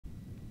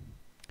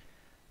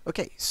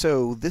Okay,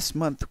 so this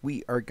month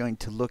we are going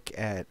to look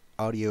at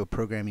audio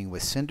programming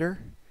with Cinder.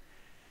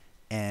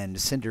 And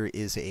Cinder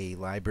is a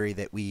library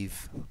that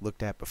we've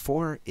looked at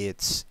before.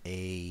 It's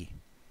a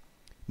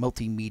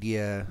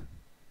multimedia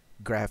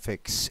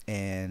graphics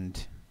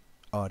and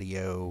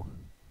audio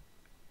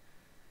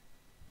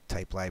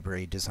type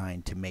library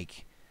designed to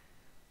make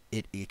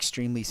it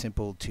extremely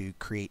simple to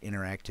create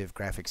interactive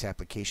graphics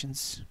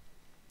applications.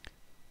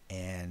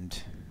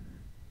 And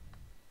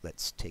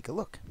let's take a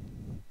look.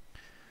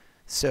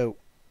 So,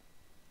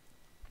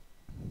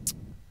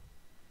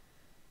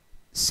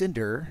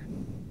 Cinder,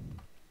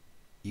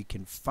 you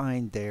can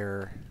find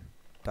their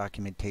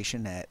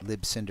documentation at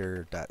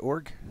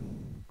libcinder.org.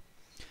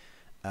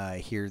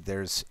 Here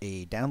there's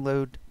a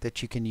download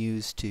that you can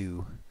use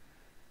to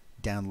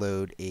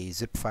download a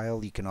zip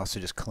file. You can also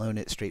just clone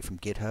it straight from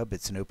GitHub.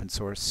 It's an open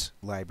source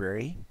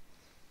library.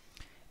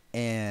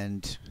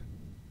 And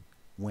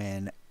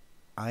when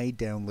I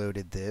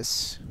downloaded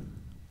this,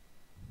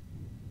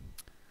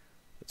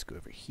 let's go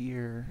over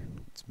here.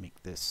 Let's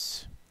make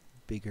this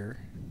bigger.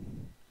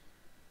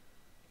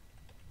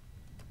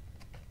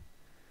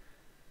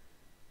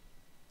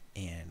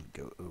 And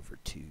go over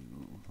to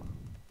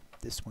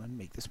this one,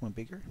 make this one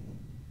bigger.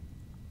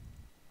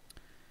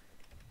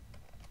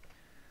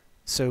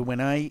 So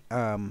when I,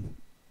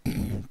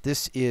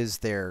 this is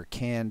their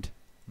canned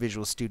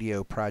Visual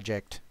Studio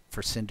project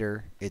for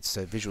Cinder. It's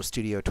a Visual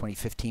Studio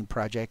 2015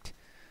 project.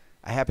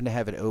 I happen to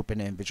have it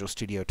open in Visual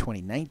Studio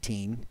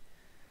 2019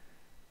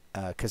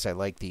 because I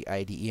like the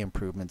IDE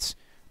improvements,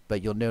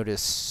 but you'll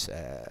notice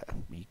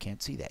you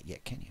can't see that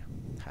yet, can you?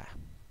 Ha.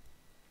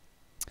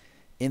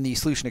 In the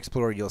Solution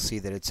Explorer, you'll see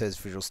that it says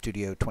Visual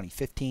Studio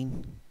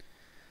 2015.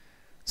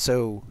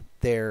 So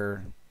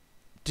their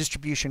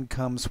distribution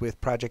comes with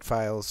project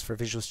files for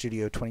Visual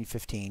Studio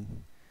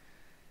 2015.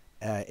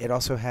 It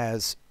also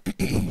has,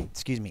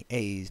 excuse me,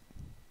 a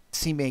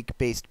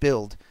CMake-based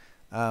build.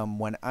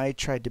 When I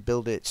tried to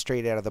build it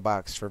straight out of the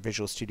box for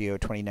Visual Studio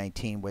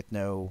 2019 with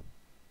no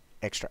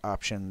extra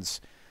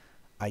options,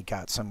 I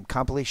got some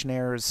compilation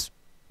errors,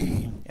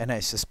 and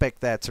I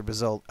suspect that's a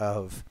result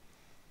of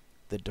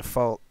the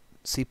default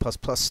C++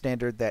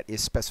 standard that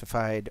is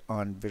specified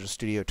on Visual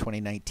Studio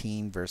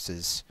 2019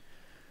 versus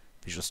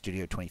Visual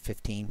Studio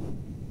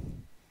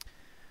 2015.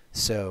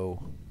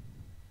 So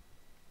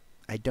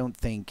I don't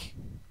think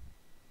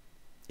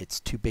it's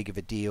too big of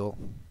a deal.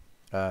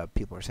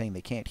 People are saying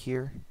they can't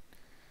hear.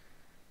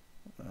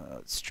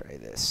 Let's try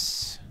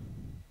this.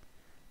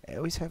 I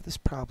always have this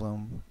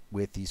problem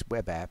with these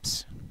web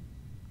apps.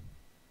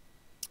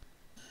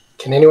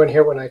 Can anyone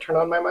hear when I turn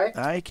on my mic?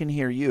 I can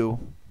hear you.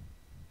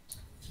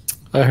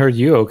 I heard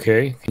you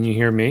okay. Can you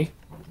hear me?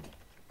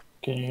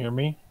 Can you hear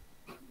me?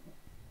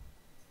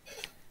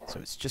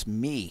 So it's just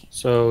me.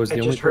 So is I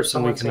the just only heard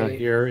person we someone cannot say,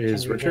 hear "Can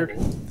is you hear Richard?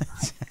 me?"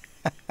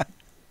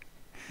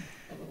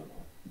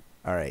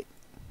 All right.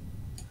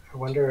 I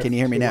wonder Can you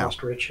if hear me we now?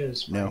 lost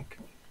Rich's No.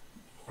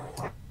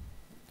 mic.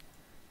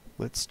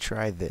 Let's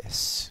try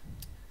this.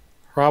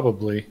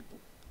 Probably.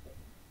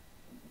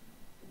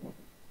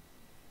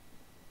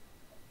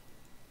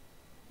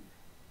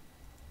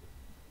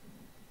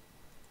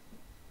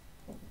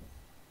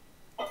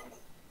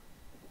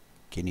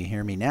 Can you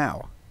hear me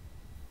now?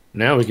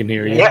 Now we can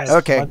hear you. Yes.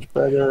 Okay. Much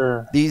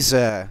better. These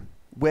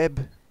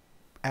web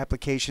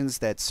applications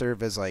that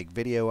serve as like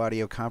video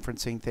audio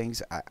conferencing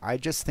things, I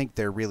just think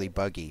they're really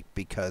buggy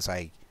because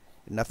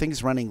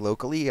nothing's running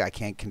locally. I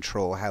can't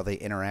control how they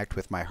interact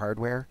with my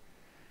hardware.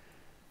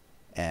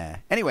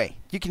 Anyway,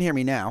 you can hear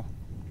me now.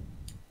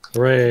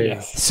 Hooray.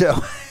 Yes.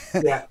 So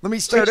Yeah. let me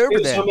start Please over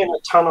do then. zoom in a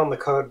ton on the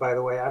code, by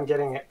the way. I'm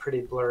getting it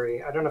pretty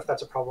blurry. I don't know if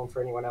that's a problem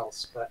for anyone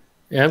else, but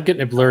Yeah, I'm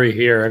getting it blurry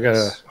here.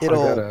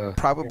 It'll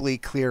probably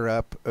clear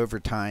up over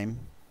time,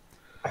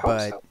 I hope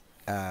so.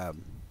 but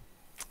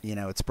you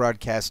know, it's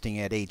broadcasting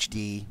at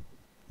HD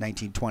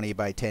 1920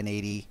 by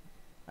 1080.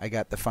 I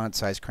got the font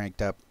size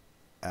cranked up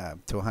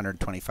to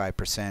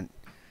 125%.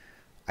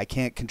 I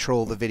can't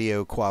control the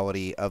video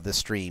quality of the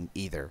stream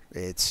either.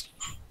 It's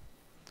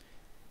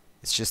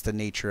just the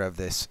nature of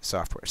this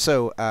software.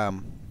 So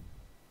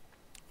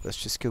let's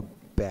just go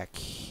back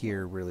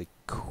here really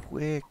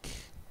quick.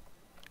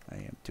 I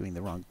am doing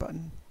the wrong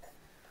button.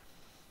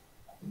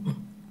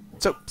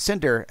 So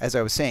Cinder, as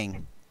I was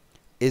saying,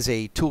 is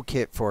a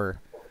toolkit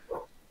for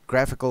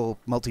graphical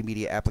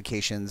multimedia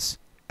applications.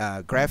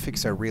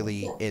 Graphics are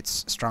really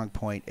its strong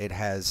point. It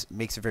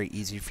makes it very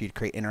easy for you to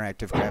create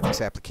interactive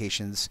graphics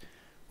applications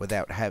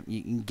without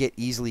you can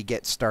easily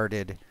get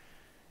started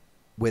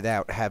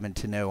without having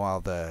to know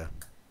all the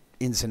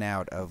ins and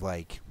out of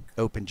like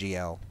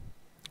OpenGL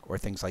or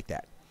things like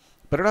that.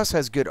 But it also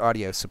has good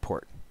audio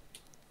support.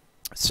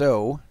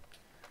 So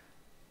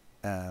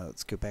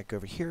let's go back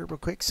over here real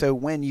quick. So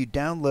when you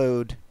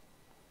download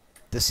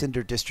the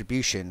Cinder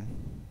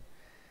distribution,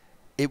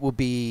 it will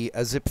be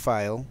a zip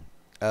file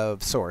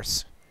of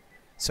source.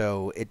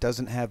 So it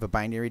doesn't have a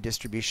binary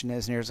distribution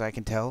as near as I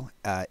can tell.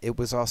 It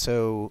was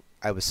also,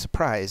 I was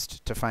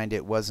surprised to find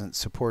it wasn't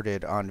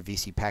supported on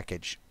VC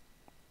package.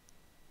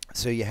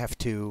 So you have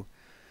to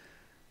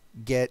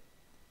get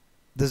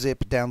the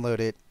zip, download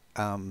it.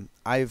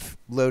 I've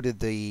loaded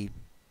the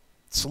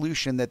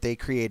solution that they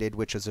created,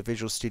 which was a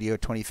Visual Studio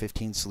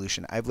 2015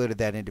 solution. I've loaded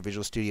that into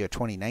Visual Studio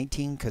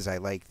 2019 because I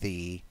like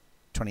the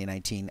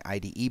 2019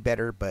 IDE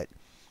better, but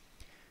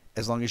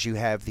as long as you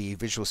have the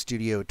Visual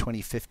Studio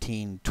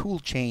 2015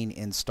 toolchain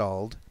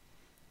installed,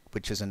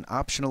 which is an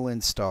optional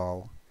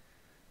install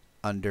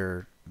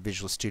under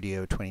Visual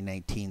Studio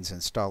 2019's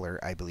installer,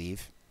 I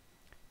believe.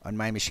 On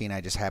my machine,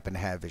 I just happen to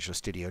have Visual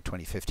Studio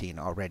 2015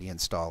 already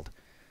installed.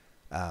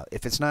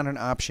 If it's not an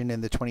option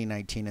in the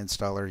 2019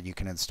 installer, you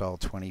can install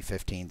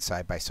 2015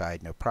 side by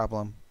side, no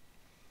problem.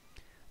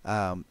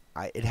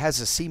 It has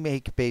a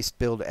CMake based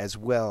build as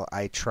well.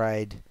 I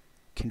tried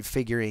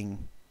configuring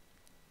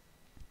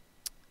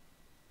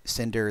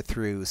Cinder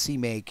through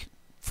CMake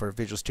for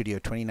Visual Studio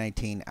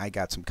 2019. I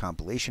got some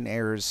compilation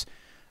errors.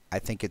 I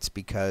think it's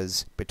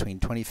because between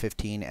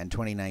 2015 and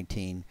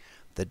 2019,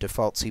 the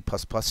default C++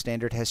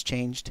 standard has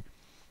changed,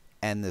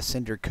 and the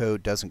Cinder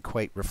code doesn't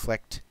quite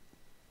reflect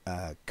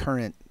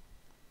current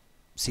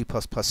C++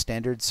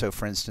 standards. So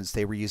for instance,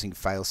 they were using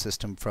file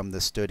system from the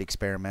std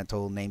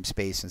experimental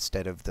namespace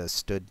instead of the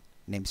std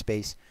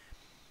namespace.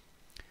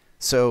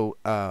 So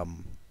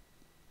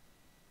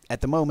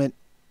at the moment,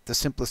 the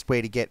simplest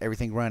way to get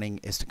everything running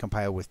is to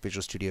compile with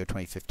Visual Studio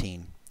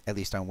 2015, at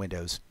least on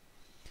Windows.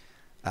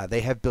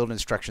 They have build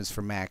instructions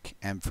for Mac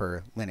and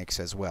for Linux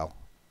as well.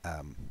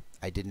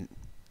 I didn't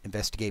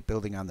investigate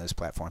building on those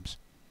platforms.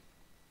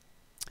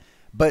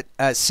 But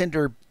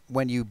Cinder,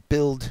 when you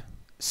build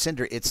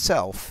Cinder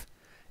itself,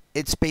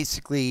 it's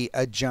basically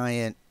a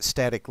giant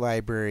static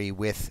library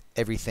with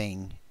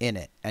everything in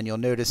it. And you'll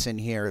notice in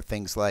here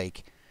things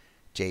like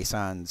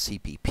JSON,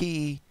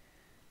 CPP,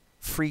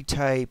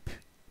 FreeType,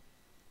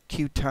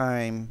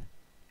 QTime,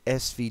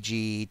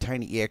 SVG,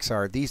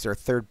 TinyEXR. These are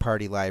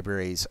third-party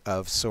libraries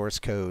of source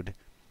code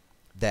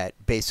that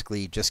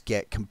basically just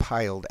get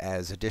compiled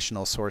as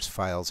additional source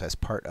files as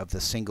part of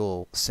the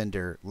single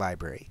Cinder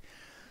library.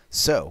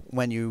 So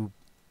when you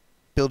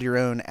build your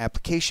own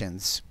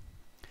applications,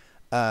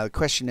 the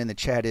question in the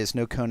chat is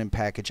no Conan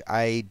package.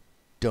 I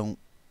don't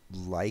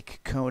like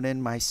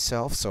Conan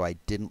myself, so I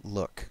didn't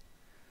look.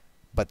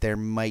 But there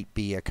might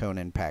be a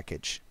Conan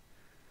package.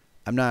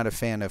 I'm not a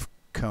fan of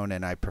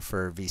Conan. I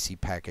prefer VC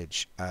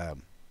package.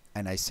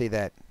 And I say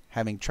that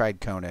having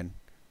tried Conan.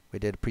 We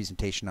did a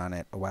presentation on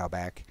it a while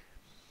back.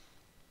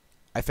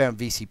 I found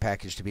VC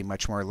package to be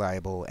much more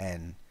reliable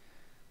and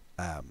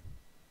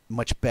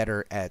much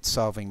better at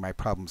solving my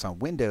problems on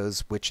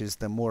Windows, which is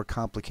the more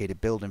complicated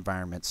build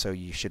environment. So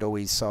you should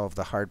always solve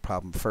the hard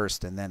problem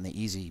first, and then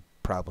the easy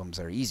problems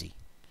are easy.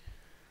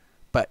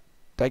 But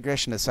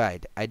digression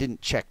aside, I didn't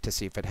check to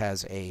see if it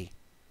has a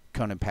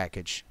Conan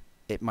package.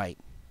 It might.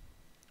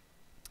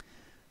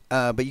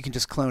 But you can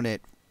just clone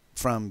it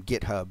from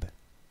GitHub.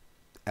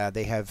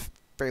 They have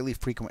fairly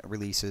frequent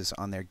releases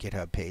on their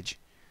GitHub page.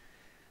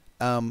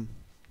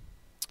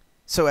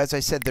 So as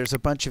I said, there's a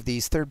bunch of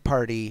these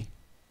third-party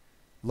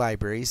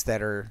libraries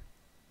that are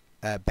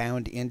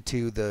bound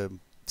into the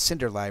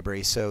Cinder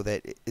library so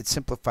that it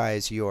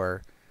simplifies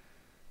your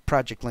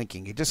project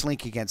linking. You just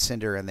link against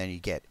Cinder and then you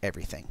get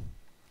everything.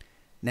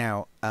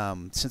 Now,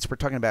 since we're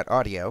talking about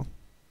audio,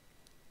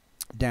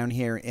 down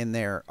here in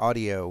their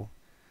audio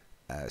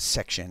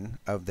section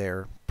of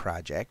their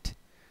project,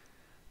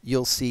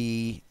 you'll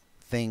see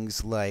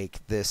things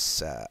like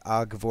this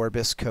Ogg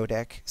Vorbis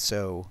codec.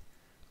 So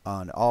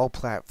on all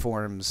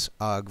platforms,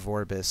 Ogg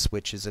Vorbis,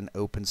 which is an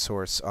open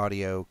source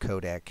audio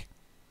codec,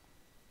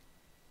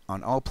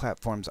 on all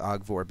platforms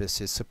Ogg Vorbis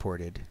is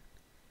supported.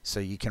 So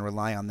you can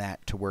rely on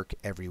that to work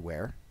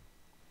everywhere.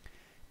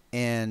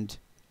 And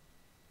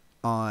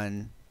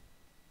on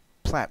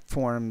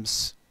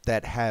platforms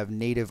that have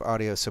native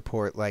audio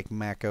support like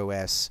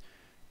macOS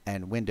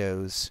and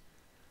Windows,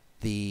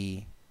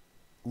 the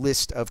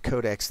list of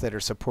codecs that are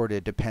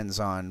supported depends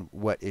on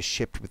what is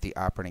shipped with the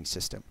operating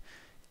system.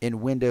 In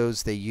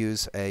Windows, they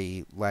use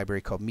a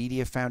library called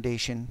Media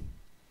Foundation,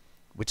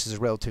 which is a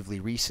relatively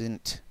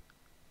recent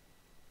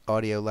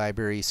audio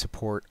library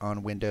support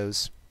on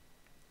Windows.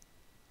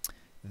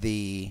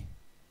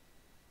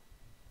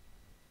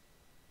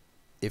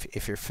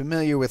 If you're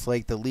familiar with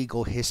like the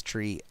legal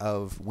history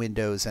of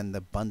Windows and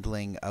the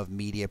bundling of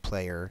Media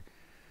Player,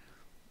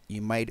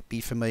 you might be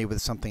familiar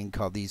with something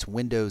called these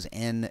Windows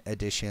N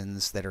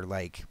editions that are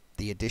like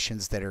the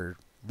editions that are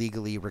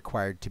legally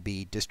required to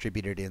be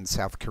distributed in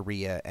South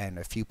Korea and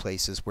a few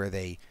places where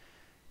they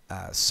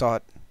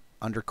sought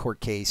under court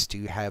case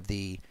to have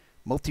the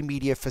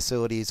multimedia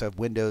facilities of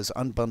Windows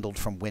unbundled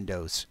from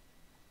Windows.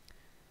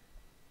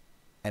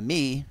 And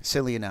me,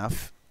 silly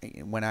enough,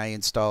 when I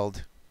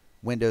installed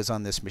Windows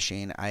on this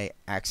machine, I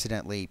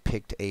accidentally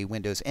picked a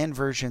Windows N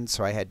version,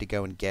 so I had to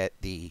go and get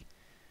the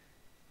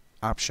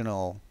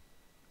optional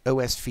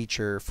OS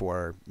feature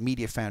for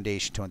Media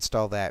Foundation to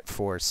install that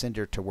for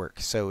Cinder to work.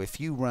 So if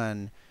you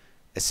run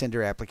a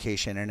Cinder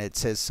application and it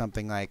says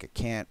something like, I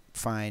can't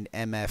find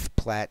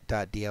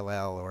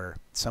mfplat.dll or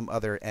some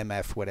other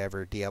mf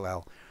whatever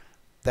DLL,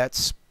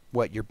 that's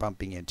what you're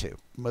bumping into.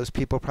 Most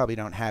people probably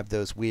don't have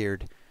those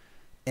weird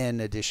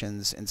N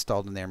additions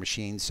installed in their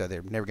machines, so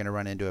they're never going to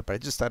run into it. But I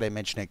just thought I'd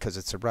mention it because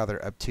it's a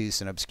rather obtuse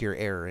and obscure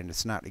error, and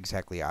it's not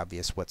exactly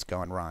obvious what's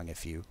going wrong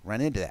if you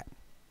run into that.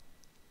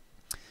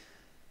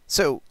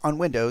 So on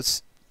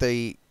Windows,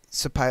 the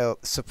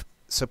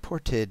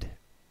supported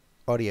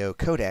audio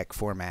codec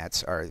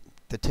formats are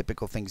the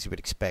typical things you would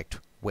expect: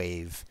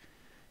 WAV,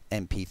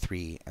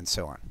 MP3, and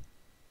so on.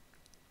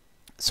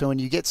 So when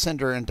you get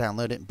Cinder and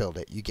download it and build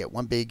it, you get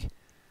one big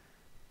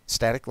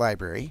static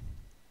library.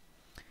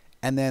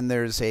 And then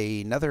there's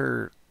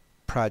another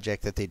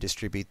project that they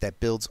distribute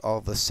that builds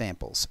all the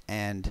samples.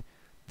 And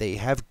they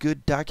have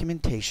good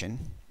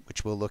documentation,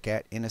 which we'll look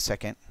at in a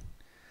second.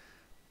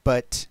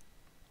 But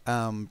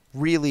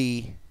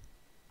really,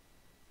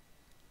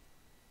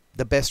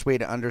 the best way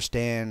to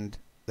understand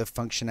the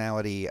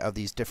functionality of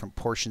these different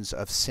portions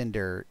of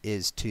Cinder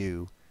is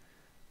to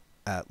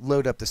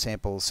load up the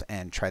samples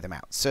and try them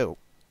out. So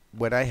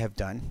what I have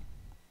done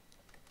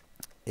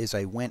is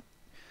I went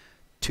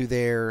to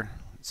their...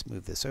 Let's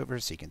move this over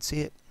so you can see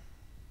it.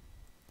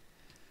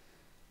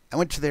 I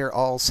went to their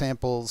all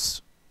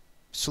samples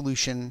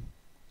solution,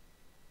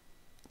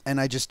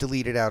 and I just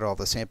deleted out all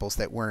the samples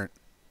that weren't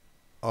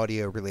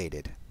audio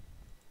related.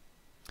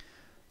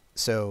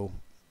 So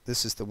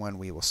this is the one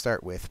we will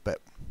start with,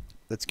 but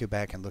let's go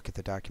back and look at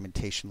the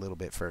documentation a little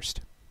bit first.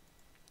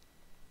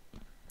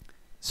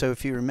 So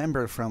if you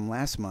remember from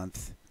last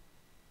month,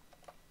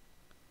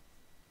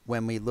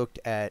 when we looked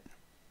at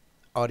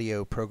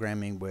audio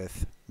programming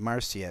with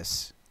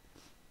Marcius,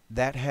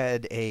 that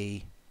had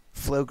a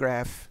flow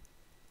graph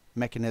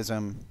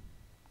mechanism.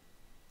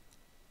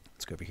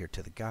 Let's go over here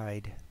to the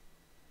guide.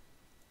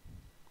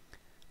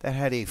 That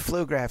had a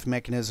flow graph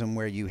mechanism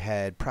where you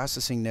had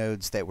processing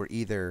nodes that were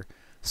either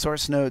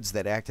source nodes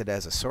that acted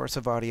as a source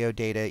of audio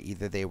data,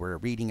 either they were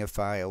reading a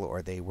file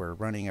or they were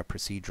running a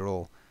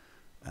procedural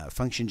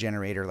function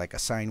generator like a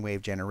sine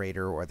wave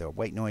generator or the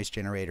white noise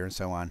generator and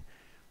so on.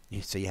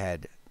 So you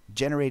had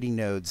generating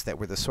nodes that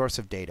were the source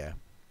of data.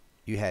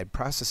 You had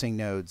processing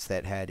nodes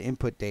that had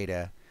input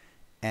data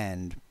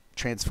and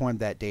transformed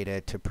that data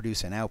to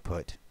produce an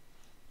output.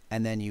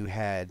 And then you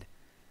had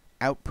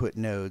output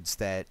nodes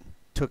that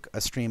took a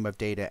stream of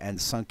data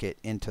and sunk it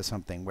into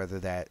something, whether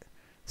that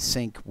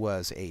sync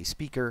was a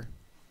speaker,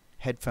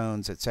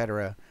 headphones,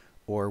 etc.,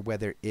 or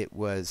whether it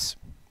was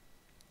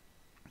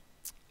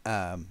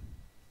a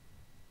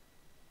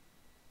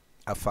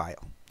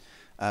file.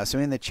 So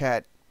in the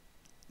chat,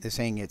 they're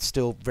saying it's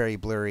still very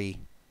blurry.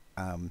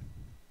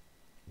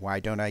 Why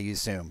don't I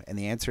use Zoom? And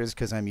the answer is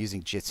because I'm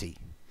using Jitsi.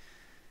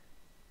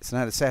 It's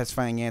not a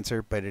satisfying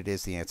answer, but it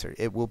is the answer.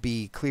 It will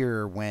be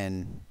clearer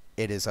when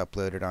it is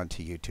uploaded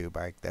onto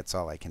YouTube. That's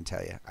all I can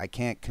tell you. I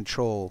can't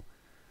control,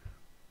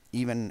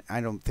 even I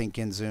don't think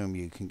in Zoom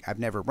you can. I've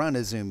never run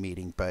a Zoom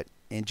meeting, but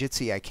in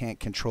Jitsi I can't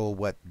control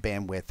what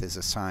bandwidth is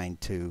assigned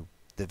to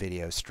the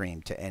video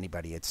stream to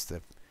anybody. It's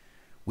the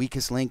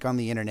weakest link on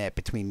the internet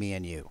between me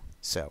and you.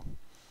 So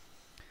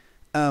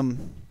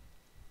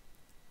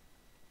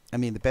I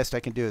mean, the best I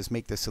can do is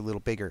make this a little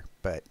bigger,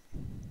 but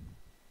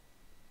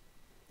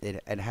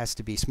it has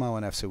to be small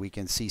enough so we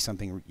can see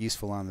something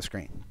useful on the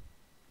screen.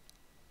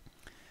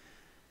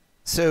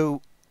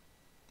 So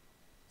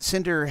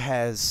Cinder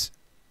has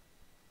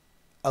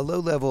a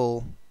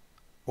low-level,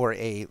 or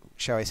a,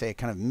 shall I say, a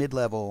kind of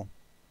mid-level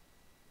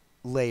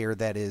layer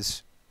that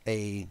is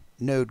a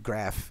node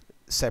graph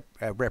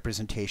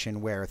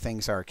representation where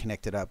things are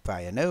connected up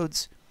via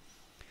nodes.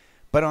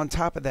 But on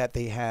top of that,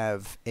 they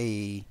have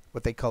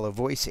what they call a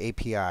voice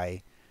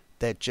API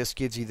that just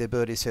gives you the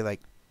ability to say,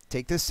 like,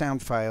 take this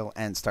sound file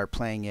and start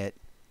playing it,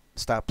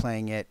 stop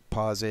playing it,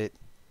 pause it,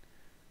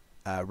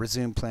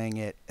 resume playing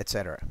it,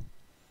 etc.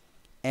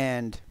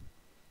 And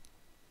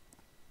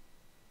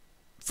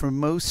for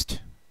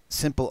most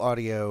simple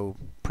audio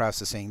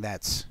processing,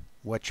 that's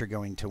what you're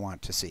going to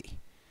want to see.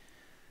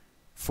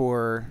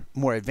 For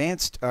more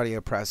advanced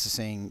audio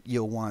processing,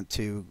 you'll want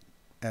to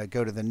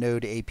go to the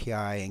node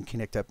API and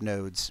connect up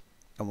nodes,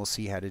 and we'll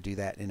see how to do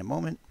that in a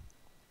moment.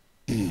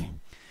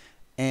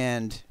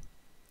 And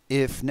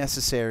if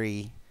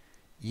necessary,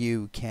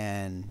 you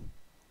can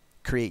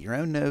create your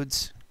own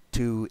nodes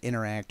to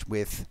interact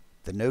with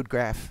the node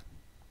graph.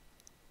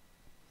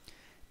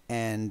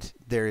 And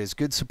there is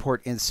good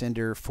support in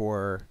Cinder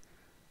for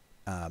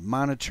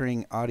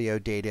monitoring audio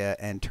data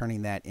and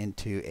turning that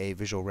into a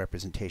visual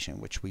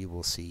representation, which we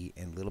will see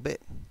in a little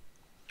bit.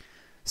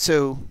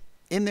 So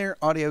in their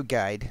audio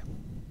guide,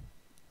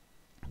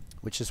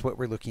 which is what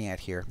we're looking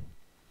at here,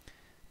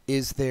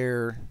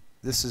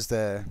 this is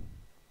the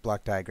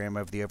block diagram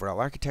of the overall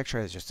architecture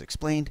as just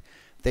explained.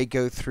 They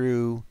go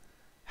through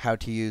how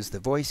to use the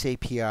voice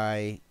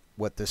API,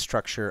 what the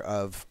structure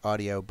of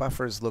audio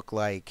buffers look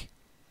like,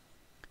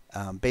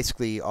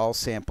 basically all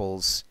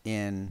samples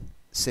in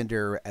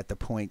Cinder at the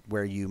point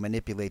where you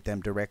manipulate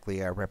them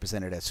directly are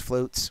represented as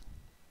floats.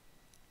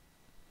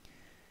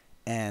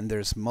 And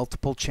there's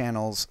multiple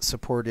channels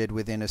supported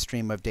within a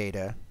stream of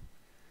data.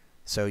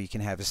 So you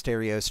can have a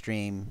stereo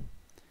stream,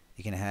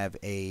 you can have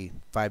a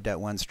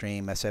 5.1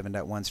 stream, a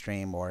 7.1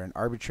 stream, or an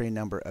arbitrary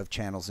number of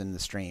channels in the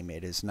stream.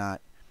 It is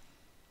not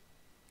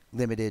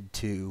limited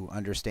to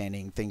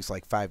understanding things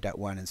like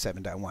 5.1 and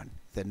 7.1.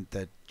 Then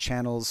the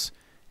channels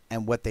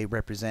and what they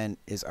represent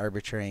is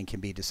arbitrary and can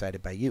be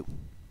decided by you.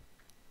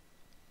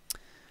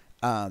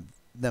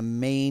 The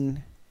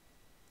main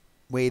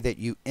way that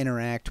you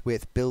interact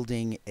with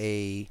building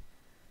a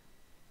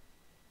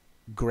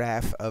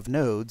graph of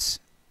nodes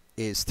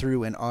is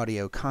through an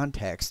audio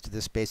context.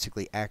 This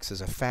basically acts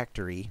as a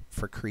factory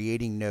for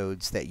creating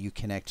nodes that you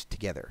connect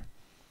together.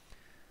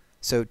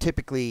 So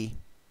typically,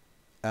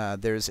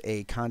 there's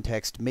a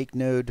context make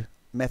node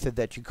method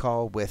that you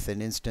call with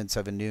an instance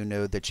of a new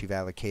node that you've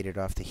allocated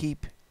off the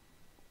heap.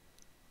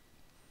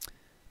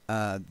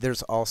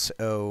 There's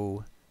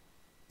also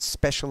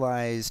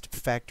specialized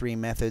factory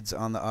methods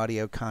on the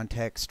audio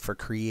context for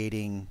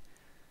creating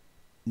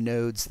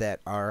nodes that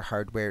are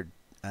hardware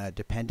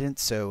dependent.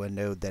 So a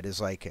node that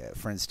is like,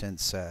 for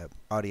instance,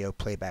 audio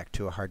playback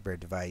to a hardware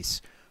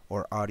device,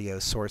 or audio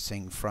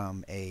sourcing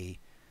from a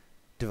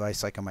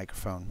device like a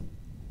microphone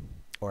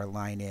or a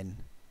line-in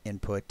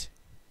input.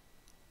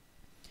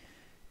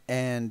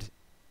 And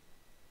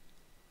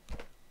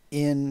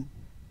in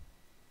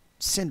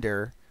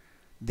Cinder,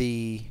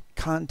 the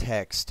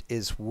context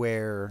is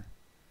where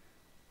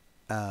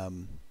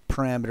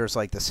parameters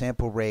like the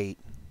sample rate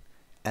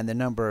and the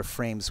number of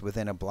frames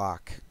within a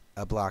block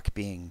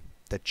being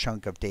the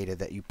chunk of data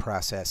that you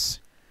process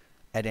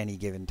at any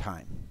given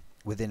time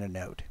within a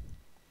node.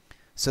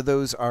 So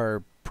those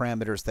are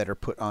parameters that are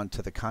put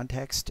onto the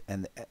context,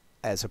 and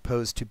as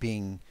opposed to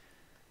being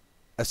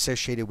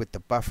associated with the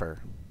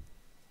buffer.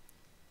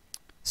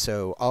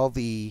 So all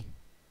the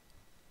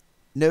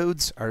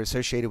nodes are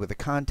associated with the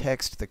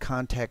context. The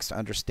context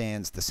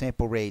understands the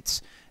sample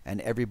rates,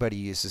 and everybody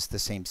uses the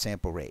same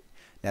sample rate.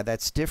 Now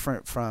that's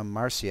different from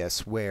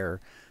Marcius, where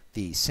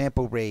the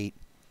sample rate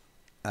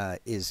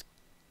is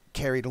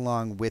carried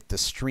along with the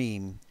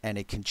stream, and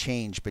it can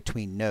change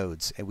between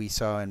nodes. And we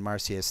saw in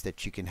Marcius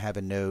that you can have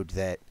a node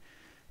that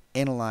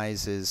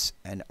analyzes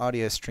an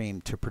audio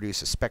stream to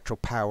produce a spectral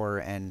power,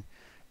 and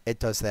it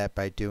does that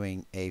by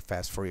doing a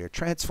fast Fourier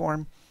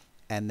transform,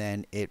 and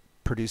then it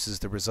produces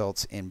the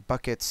results in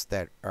buckets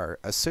that are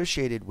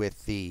associated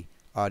with the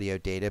audio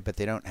data, but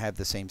they don't have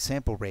the same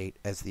sample rate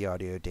as the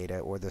audio data,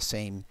 or the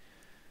same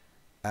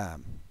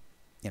kind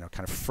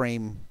of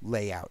frame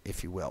layout,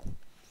 if you will.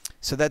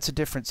 So that's a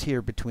difference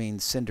here between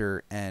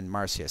Cinder and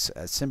Marcius.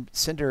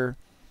 Cinder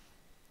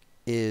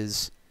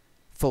is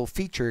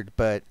full-featured,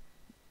 but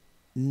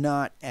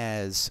not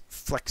as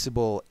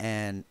flexible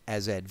and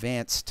as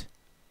advanced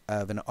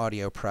of an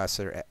audio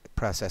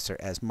processor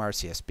as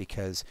Marcius,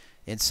 because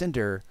in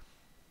Cinder,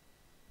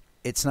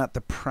 it's not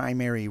the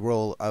primary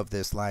role of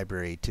this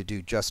library to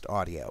do just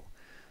audio.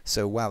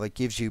 So while it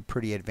gives you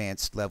pretty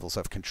advanced levels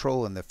of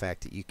control in the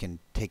fact that you can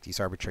take these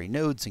arbitrary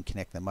nodes and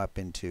connect them up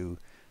into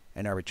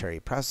an arbitrary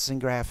processing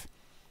graph,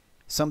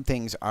 some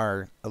things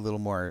are a little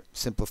more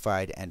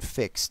simplified and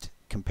fixed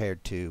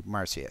compared to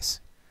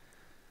Marcius.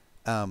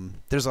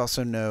 There's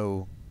also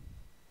no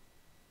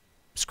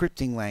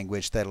scripting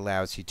language that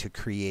allows you to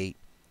create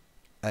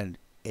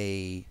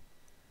a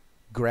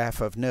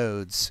graph of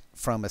nodes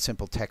from a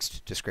simple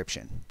text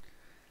description.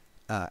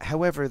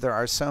 However, there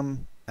are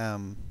some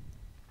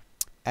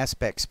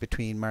aspects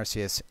between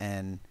Marcius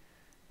and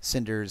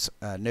Cinder's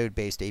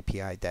node-based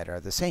API that are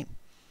the same.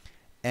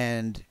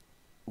 And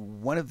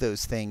one of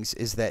those things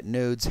is that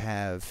nodes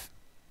have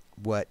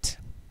what...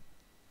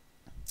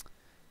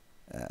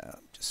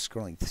 just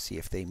scrolling to see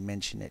if they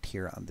mention it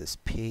here on this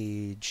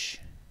page.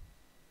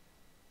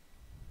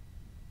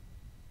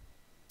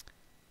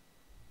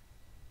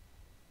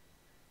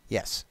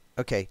 Yes.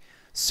 Okay.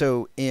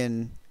 So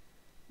in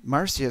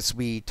Marcius,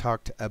 we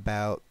talked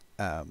about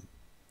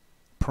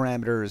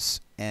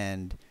parameters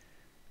and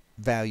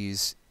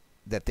values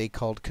that they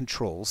called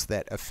controls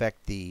that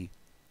affect the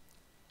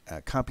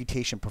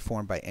computation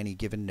performed by any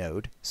given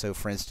node. So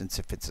for instance,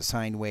 if it's a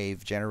sine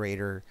wave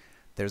generator,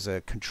 there's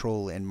a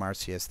control in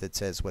Marcius that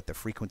says what the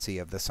frequency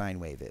of the sine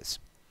wave is.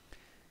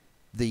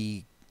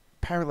 The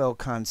parallel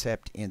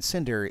concept in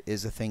Cinder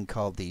is a thing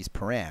called this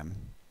param.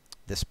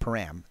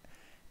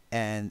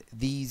 And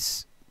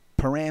these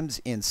params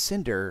in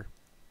Cinder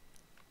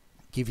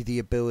give you the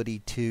ability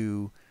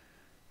to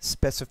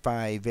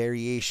specify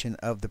variation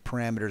of the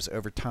parameters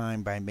over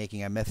time by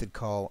making a method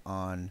call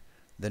on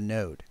the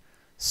node.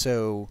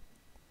 So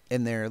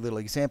in their little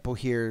example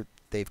here,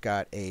 they've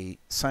got a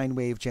sine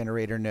wave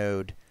generator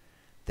node.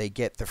 They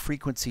get the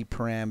frequency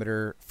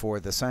parameter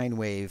for the sine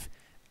wave,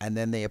 and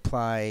then they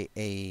apply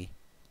a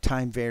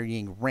time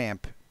varying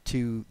ramp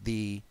to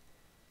the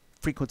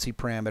frequency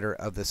parameter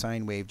of the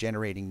sine wave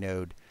generating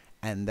node,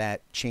 and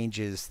that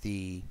changes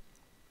the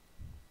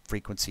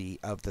frequency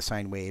of the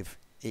sine wave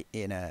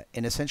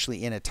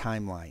essentially in a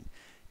timeline.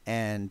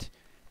 And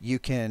you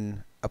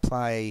can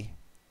apply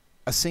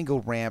a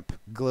single ramp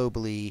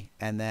globally,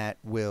 and that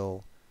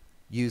will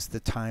use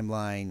the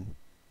timeline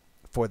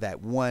for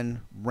that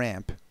one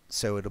ramp.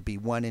 So it'll be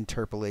one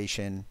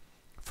interpolation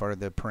for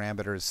the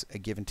parameters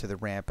given to the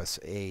ramp,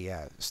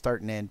 a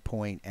start and end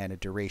point and a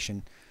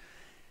duration.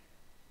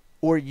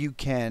 or you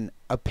can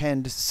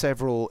append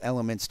several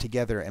elements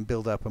together and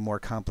build up a more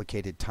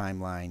complicated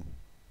timeline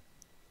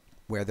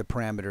where the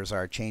parameters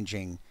are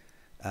changing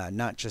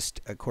not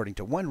just according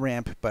to one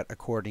ramp, but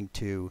according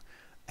to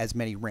as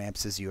many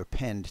ramps as you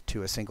append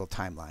to a single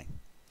timeline.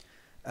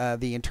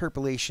 The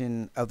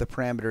interpolation of the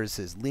parameters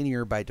is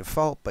linear by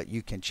default, but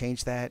you can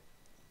change that.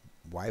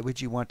 Why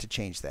would you want to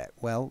change that?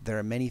 Well, there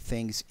are many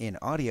things in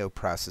audio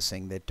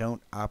processing that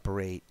don't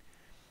operate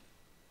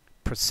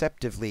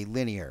perceptively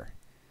linear.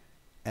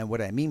 And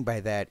what I mean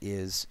by that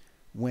is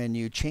when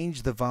you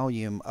change the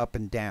volume up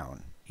and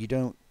down, you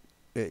don't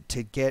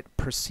to get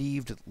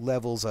perceived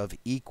levels of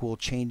equal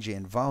change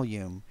in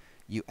volume,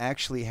 you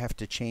actually have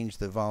to change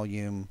the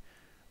volume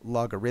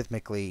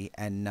logarithmically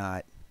and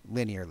not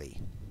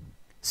linearly.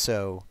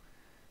 So,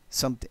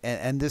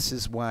 and this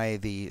is why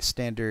the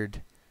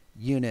standard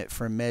unit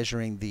for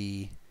measuring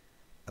the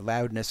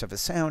loudness of a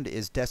sound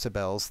is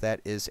decibels. That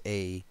is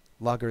a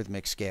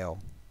logarithmic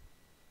scale.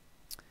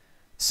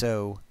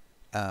 So,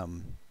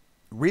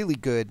 really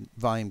good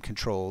volume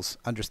controls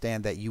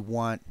understand that you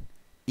want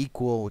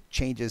equal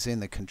changes in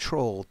the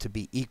control to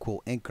be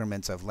equal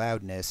increments of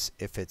loudness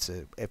if it's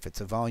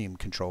a volume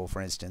control,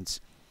 for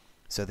instance,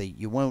 so that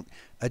you won't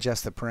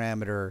adjust the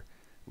parameter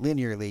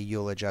linearly,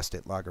 you'll adjust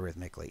it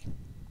logarithmically.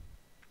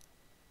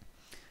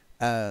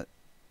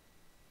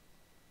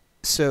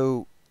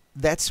 So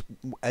that's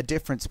a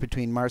difference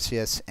between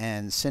Marsyas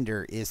and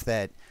Cinder, is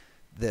that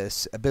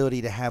this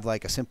ability to have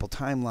like a simple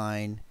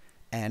timeline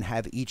and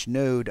have each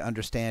node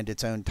understand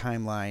its own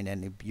timeline,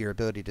 and your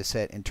ability to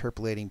set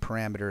interpolating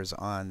parameters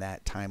on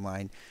that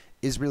timeline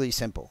is really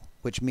simple,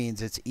 which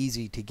means it's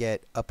easy to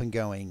get up and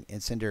going in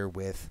Cinder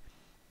with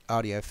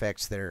audio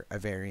effects that are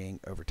varying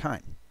over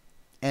time.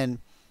 And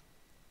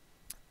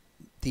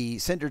the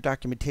Cinder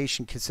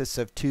documentation consists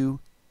of two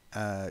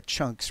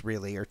chunks,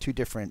 really, or two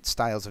different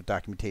styles of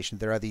documentation.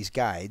 There are these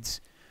guides.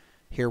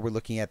 Here we're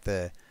looking at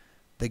the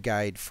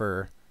guide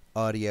for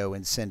audio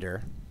in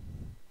Cinder.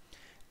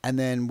 And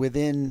then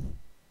within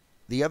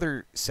the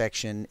other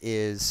section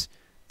is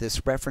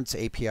this reference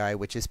API,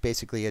 which is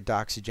basically a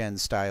Doxygen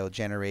style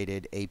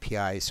generated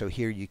API. So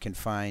here you can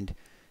find,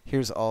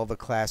 here's all the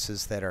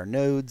classes that are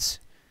nodes,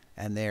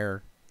 and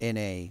they're in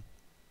a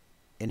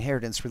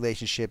inheritance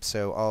relationship,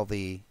 so all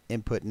the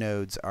input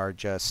nodes are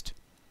just,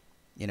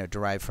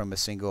 derived from a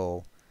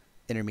single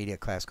intermediate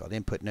class called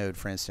input node,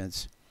 for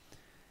instance.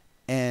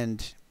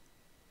 And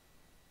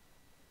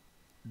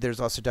there's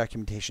also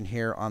documentation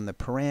here on the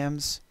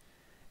params.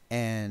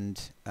 And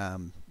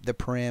the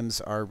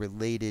params are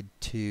related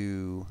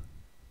to,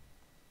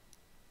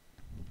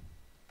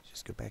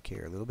 just go back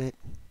here a little bit.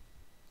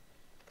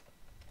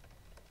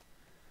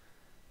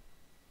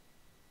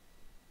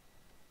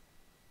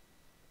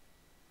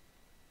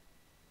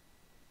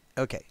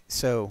 Okay,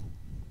 so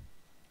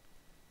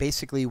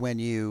basically when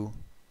you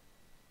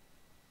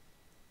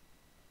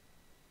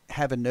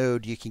have a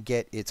node, you can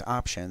get its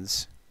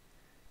options.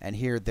 And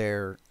here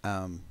they're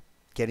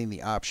getting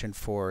the option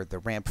for the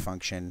ramp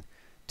function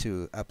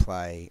to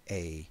apply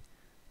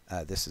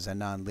this is a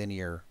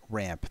nonlinear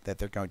ramp that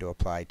they're going to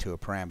apply to a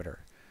parameter.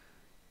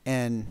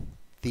 And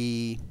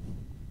the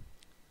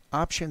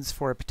options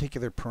for a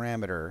particular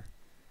parameter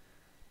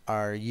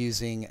are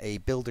using a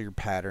builder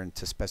pattern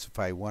to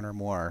specify one or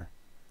more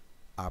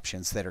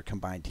options that are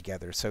combined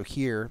together. So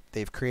here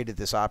they've created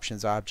this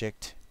options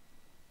object.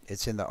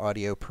 It's in the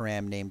audio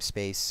param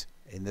namespace,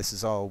 and this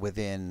is all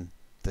within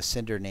the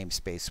Cinder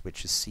namespace,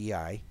 which is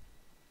CI.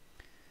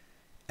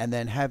 And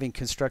then, having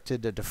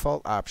constructed the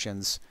default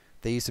options,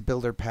 they use a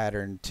builder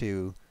pattern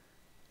to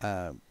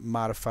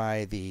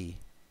modify the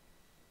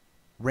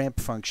ramp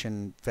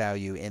function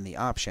value in the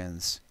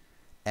options,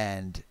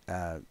 and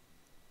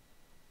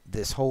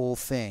this whole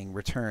thing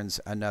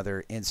returns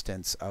another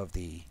instance of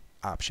the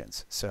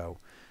options. So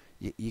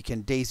you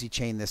can daisy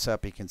chain this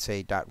up. You can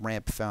say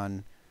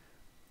 .rampFun,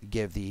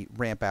 give the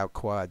ramp out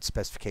quad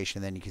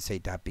specification, then you can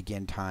say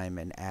 .begin time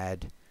and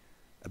add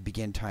a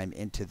begin time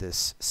into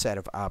this set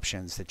of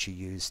options that you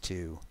use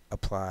to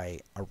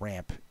apply a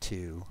ramp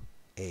to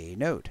a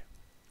node,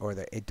 or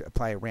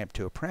apply a ramp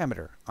to a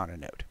parameter on a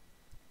node.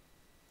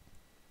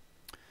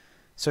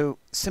 So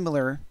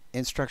similar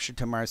in structure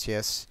to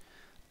Marsyas,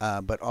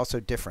 but also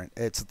different.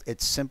 It's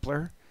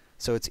simpler,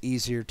 so it's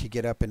easier to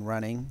get up and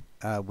running.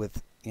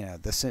 With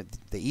the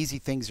easy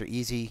things are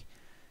easy,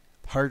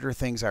 harder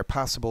things are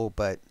possible,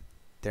 but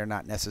they're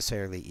not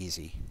necessarily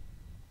easy.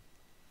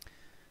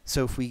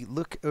 So if we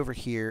look over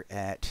here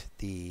at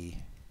the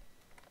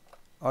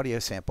audio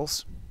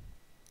samples,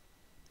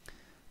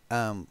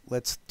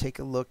 let's take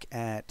a look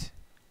at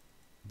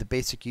the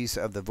basic use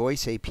of the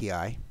voice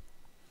API.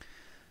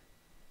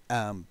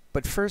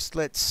 But first,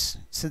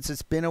 since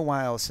it's been a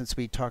while since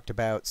we talked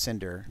about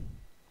Cinder,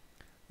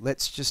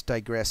 let's just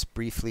digress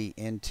briefly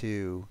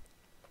into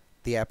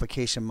the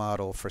application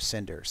model for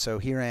Cinder. So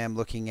here I am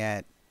looking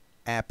at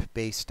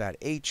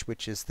app-base.h,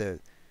 which is the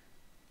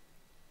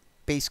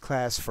base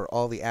class for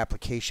all the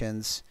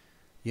applications.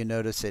 You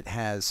notice it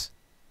has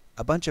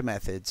a bunch of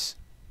methods,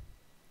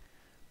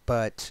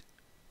 but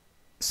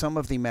some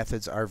of the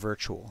methods are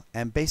virtual.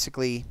 And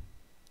basically,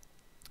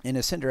 in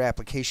a Cinder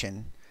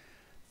application,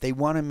 they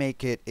want to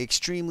make it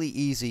extremely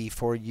easy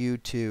for you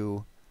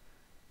to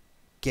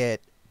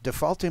get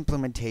default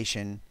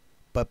implementation,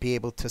 but be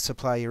able to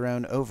supply your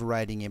own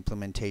overriding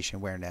implementation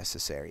where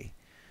necessary.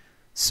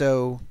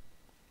 So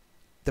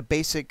the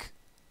basic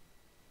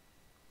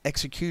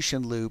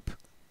execution loop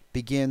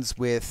begins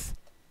with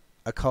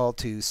a call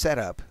to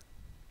setup,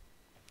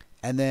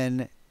 and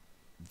then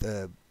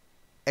the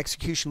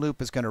execution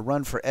loop is going to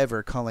run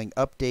forever calling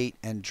update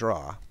and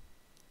draw.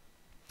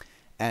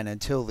 And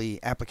until the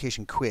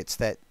application quits,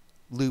 that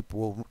loop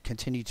will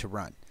continue to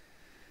run.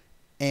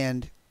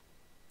 And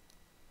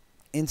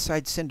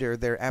inside Cinder,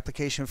 their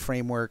application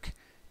framework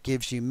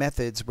gives you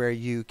methods where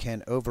you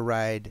can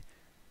override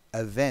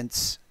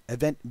events.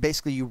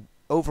 Basically, you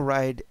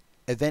override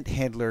event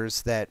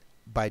handlers that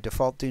by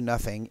default do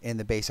nothing in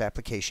the base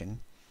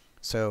application.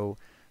 So,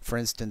 for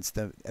instance,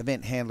 the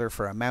event handler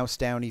for a mouse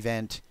down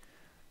event,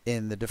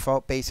 in the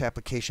default base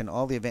application,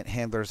 all the event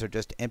handlers are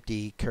just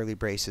empty curly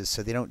braces,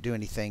 so they don't do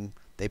anything.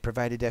 They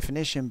provide a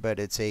definition, but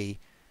it's a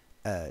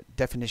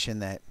definition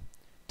that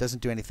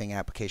doesn't do anything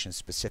application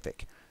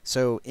specific.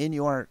 So in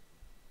your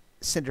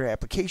Cinder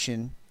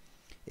application,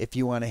 if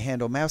you want to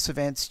handle mouse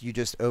events, you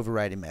just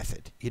override a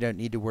method. You don't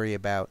need to worry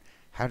about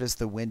how does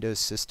the Windows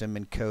system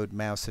encode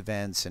mouse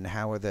events and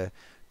how are the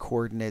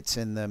coordinates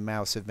in the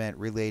mouse event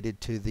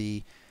related to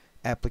the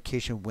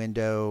application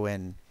window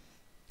and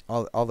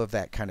all of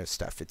that kind of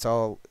stuff. It's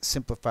all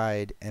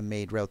simplified and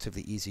made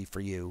relatively easy for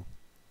you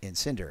in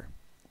Cinder.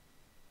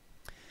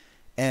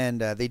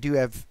 And they do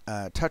have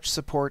touch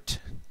support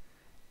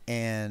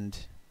and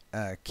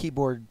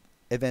keyboard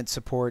event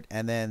support,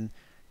 and then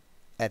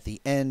at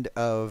the end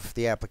of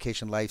the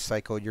application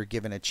lifecycle, you're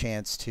given a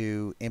chance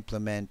to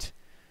implement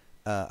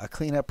a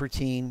cleanup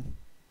routine,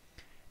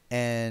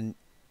 and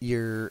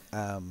you're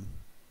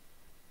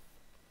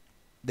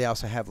they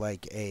also have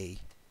like a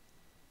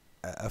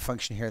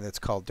function here that's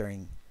called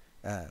during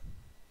a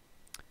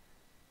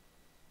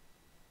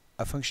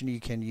function you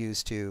can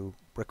use to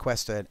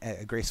request a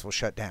graceful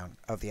shutdown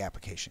of the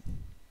application.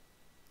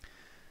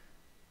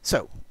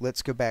 So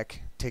let's go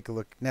back, take a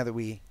look. Now that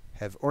we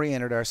have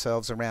oriented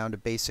ourselves around a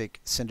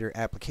basic Cinder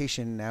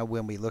application, now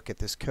when we look at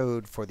this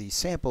code for these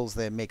samples,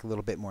 they make a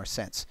little bit more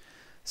sense.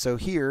 So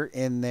here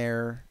in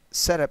their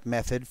setup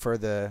method for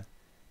the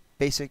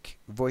basic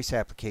voice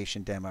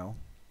application demo,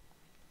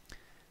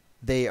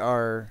 they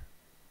are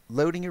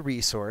loading a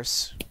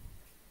resource.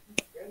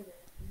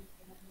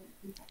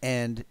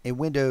 And in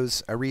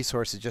Windows, a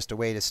resource is just a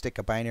way to stick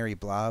a binary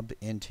blob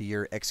into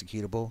your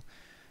executable.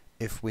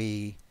 If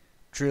we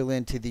drill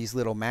into these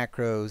little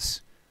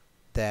macros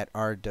that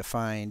are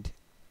defined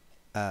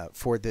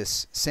for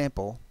this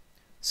sample,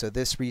 so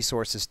this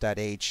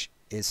resources.h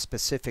is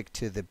specific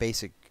to the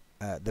basic,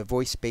 the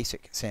voice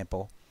basic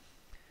sample,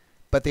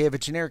 but they have a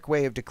generic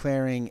way of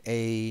declaring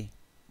a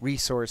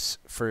resource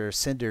for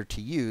Cinder to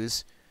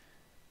use,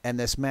 and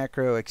this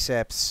macro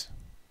accepts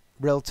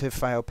relative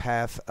file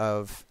path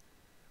of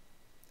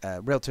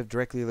relative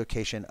directory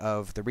location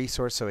of the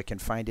resource, so it can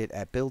find it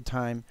at build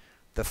time.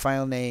 The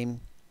file name,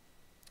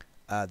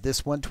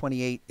 this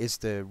 128 is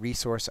the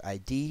resource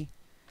ID,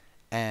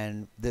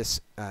 and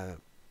this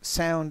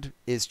sound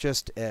is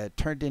just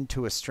turned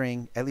into a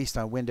string, at least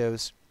on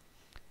Windows,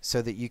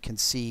 so that you can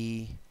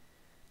see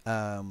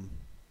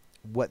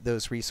what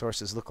those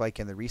resources look like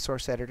in the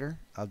resource editor.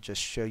 I'll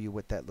just show you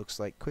what that looks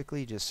like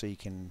quickly, just so you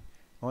can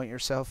orient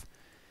yourself.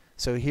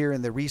 So here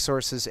in the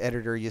resources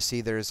editor, you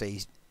see there's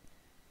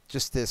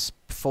just this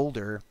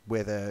folder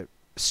with a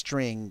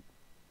string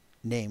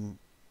named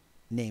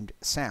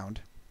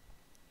sound,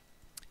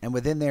 and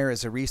within there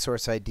is a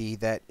resource ID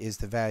that is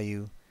the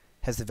value,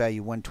 has the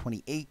value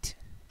 128.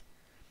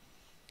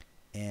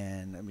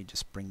 And let me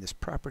just bring this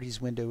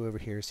properties window over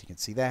here so you can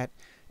see that.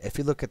 If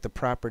you look at the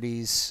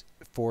properties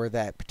for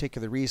that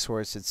particular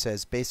resource, it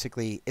says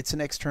basically it's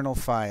an external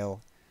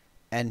file,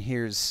 and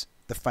here's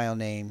the file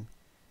name,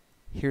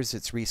 here's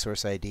its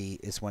resource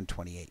ID is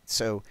 128.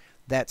 So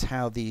that's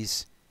how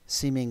these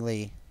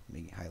seemingly,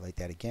 let me highlight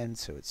that again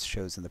so it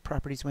shows in the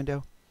properties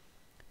window.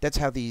 That's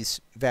how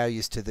these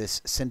values to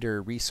this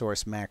Cinder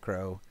resource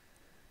macro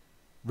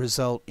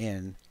result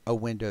in a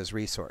Windows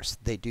resource.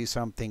 They do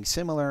something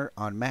similar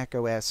on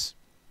macOS.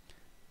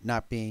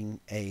 Not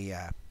being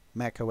a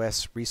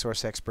macOS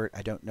resource expert,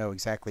 I don't know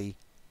exactly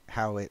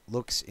how it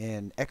looks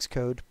in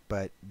Xcode,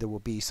 but there will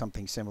be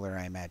something similar,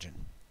 I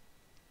imagine.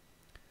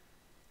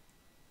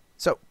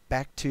 So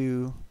back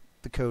to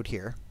the code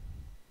here.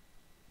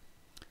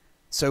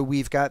 So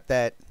we've got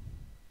that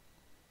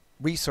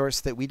resource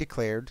that we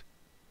declared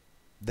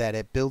that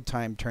at build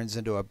time turns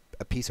into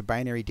a piece of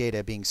binary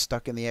data being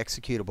stuck in the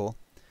executable.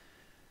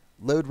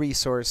 Load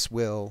resource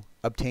will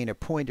obtain a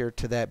pointer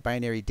to that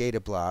binary data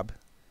blob,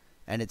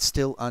 and it's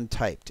still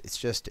untyped. It's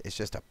just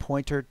a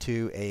pointer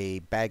to a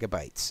bag of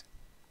bytes.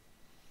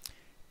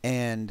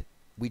 And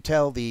we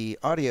tell the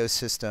audio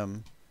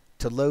system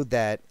to load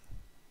that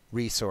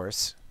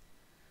resource.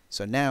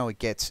 So now it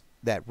gets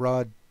that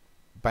raw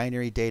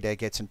binary data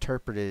gets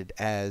interpreted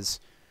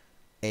as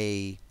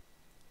a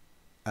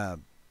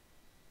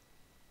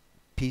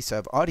piece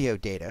of audio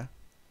data,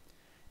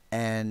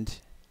 and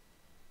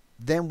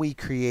then we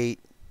create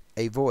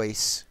a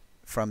voice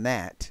from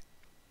that,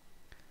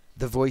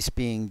 the voice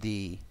being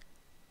the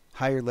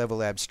higher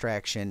level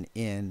abstraction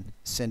in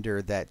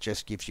Cinder that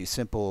just gives you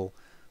simple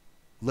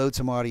load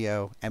some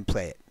audio and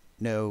play it.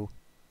 No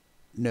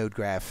node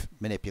graph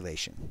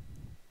manipulation.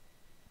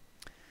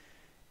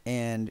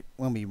 And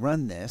when we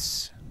run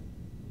this,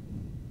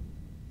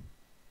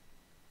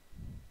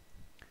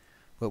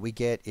 what we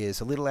get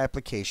is a little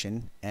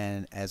application,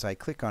 and as I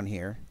click on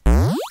here,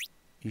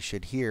 you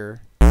should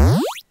hear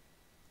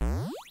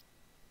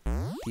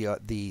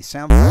the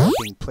sound file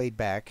being played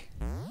back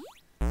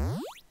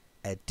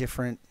at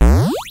different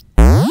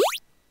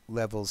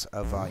levels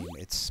of volume.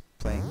 It's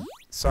playing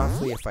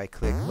softly if I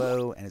click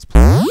low, and it's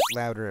playing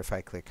louder if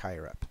I click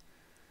higher up.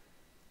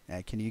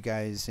 Can you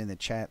guys in the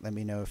chat let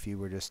me know if you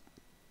were just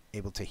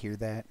able to hear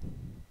that?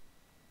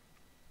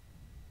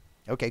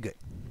 Okay, good.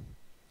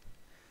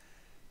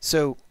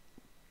 So,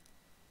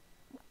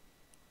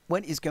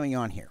 what is going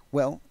on here?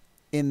 Well,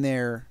 in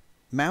their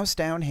mouse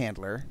down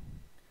handler,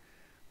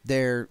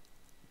 they're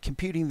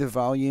computing the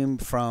volume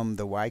from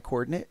the Y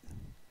coordinate.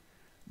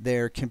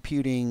 They're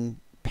computing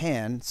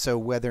pan, so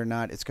whether or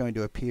not it's going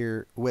to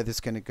appear, whether it's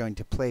going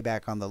to play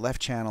back on the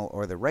left channel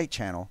or the right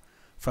channel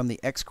from the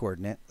X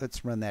coordinate.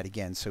 Let's run that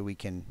again so we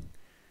can.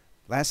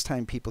 Last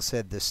time people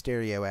said the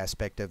stereo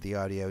aspect of the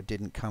audio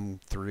didn't come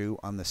through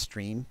on the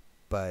stream,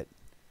 but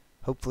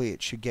hopefully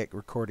it should get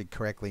recorded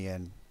correctly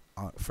and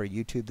for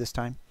YouTube this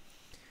time.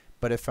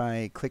 But if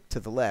I click to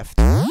the left,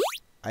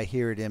 I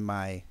hear it in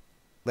my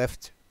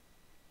left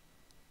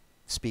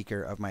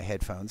speaker of my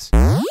headphones,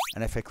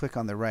 and if I click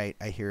on the right,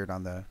 I hear it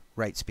on the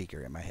right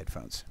speaker in my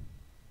headphones.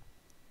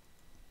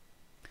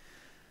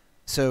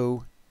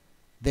 So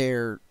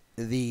the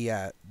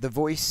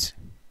voice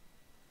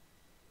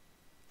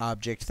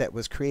object that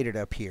was created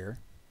up here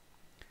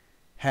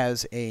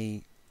has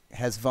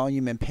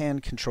volume and pan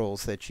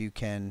controls that you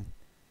can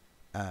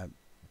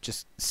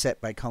just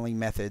set by calling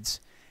methods,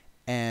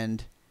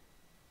 and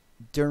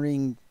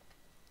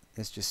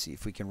let's just see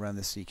if we can run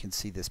this so you can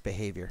see this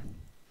behavior.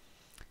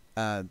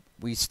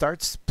 We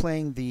start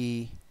playing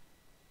the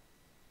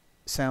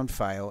sound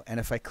file, and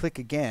if I click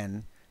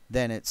again,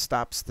 then it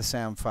stops the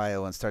sound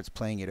file and starts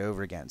playing it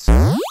over again.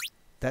 So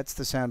that's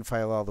the sound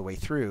file all the way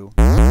through.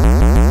 If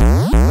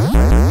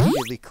I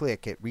repeatedly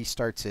click, it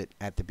restarts it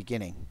at the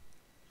beginning.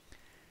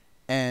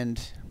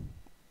 And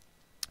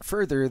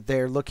further,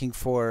 they're looking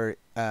for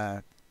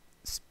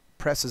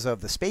presses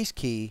of the space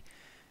key,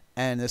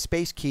 and the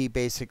space key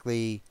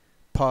basically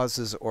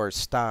pauses or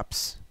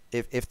stops.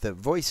 If the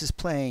voice is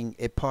playing,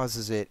 it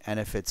pauses it, and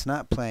if it's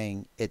not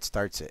playing, it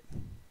starts it.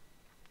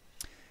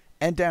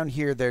 And down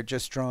here, they're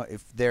just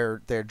their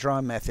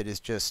draw method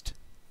is just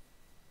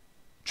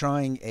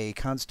drawing a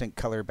constant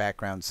color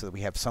background so that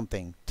we have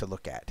something to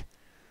look at.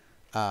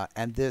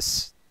 And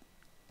this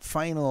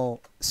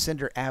final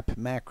Cinder app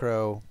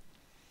macro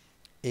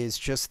is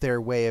just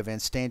their way of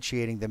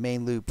instantiating the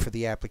main loop for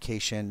the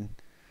application.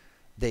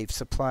 They've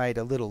supplied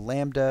a little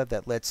lambda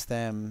that lets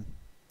them,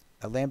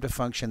 a lambda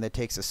function that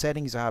takes a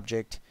settings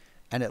object,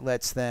 and it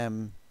lets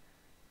them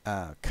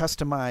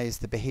customize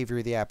the behavior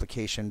of the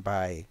application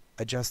by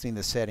adjusting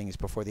the settings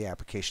before the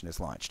application is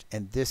launched.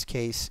 In this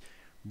case,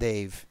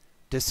 they've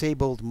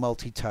disabled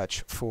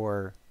multi-touch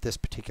for this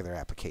particular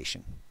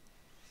application.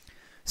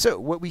 So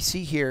what we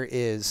see here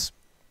is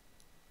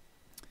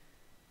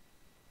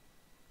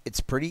it's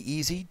pretty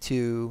easy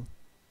to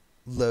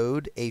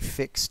load a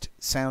fixed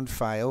sound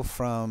file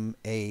from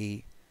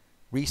a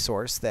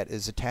resource that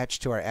is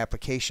attached to our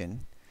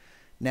application.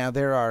 Now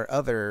there are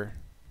other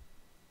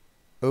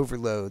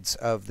overloads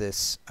of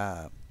this,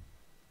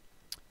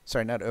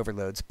 sorry, not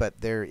overloads,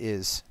 but there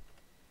is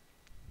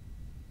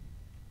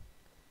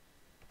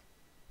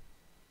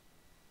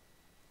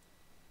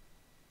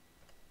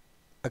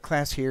a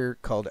class here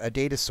called a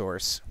data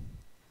source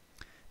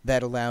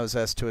that allows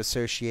us to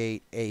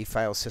associate a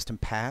file system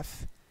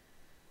path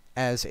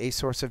as a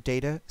source of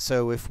data.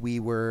 So if we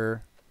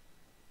were,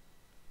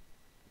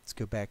 let's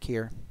go back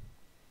here,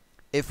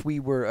 if we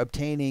were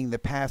obtaining the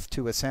path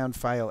to a sound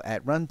file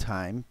at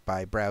runtime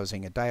by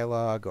browsing a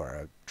dialog or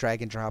a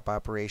drag and drop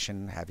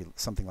operation,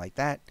 something like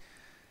that,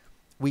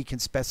 we can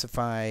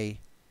specify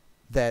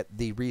that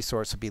the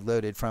resource will be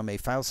loaded from a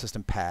file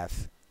system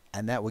path,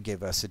 and that will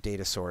give us a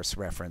data source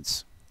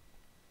reference.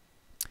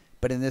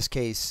 But in this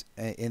case,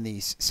 in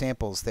these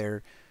samples,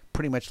 they're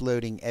pretty much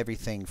loading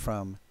everything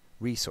from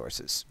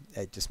resources.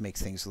 It just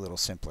makes things a little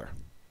simpler.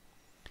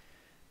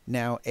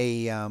 Now,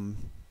 a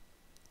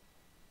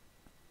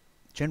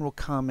general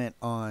comment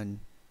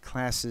on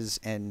classes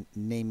and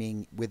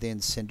naming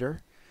within Cinder.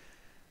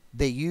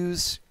 They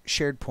use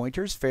shared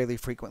pointers fairly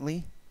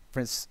frequently.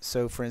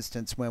 So, for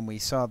instance, when we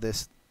saw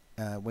this,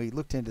 we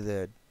looked into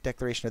the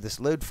declaration of this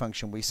load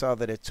function, we saw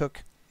that it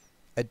took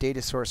a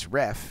data source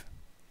ref,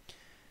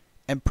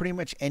 and pretty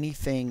much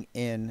anything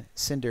in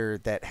Cinder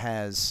that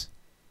has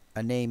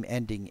a name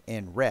ending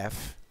in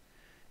ref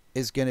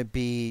is going to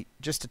be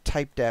just a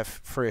type def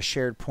for a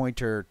shared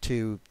pointer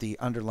to the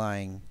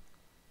underlying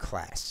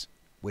class,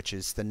 which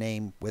is the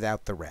name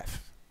without the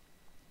ref.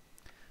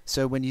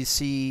 So when you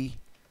see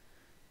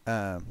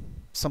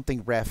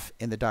something ref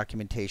in the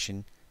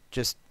documentation,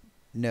 just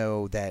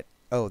know that,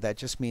 oh, that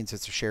just means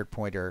it's a shared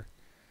pointer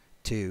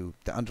to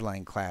the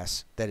underlying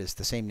class that is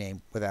the same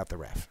name without the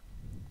ref.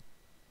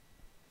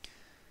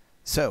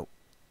 So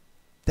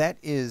that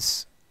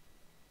is,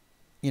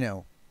 you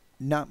know,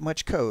 not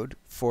much code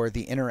for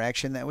the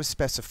interaction that was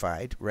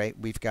specified, right?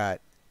 We've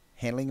got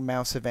handling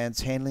mouse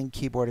events, handling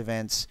keyboard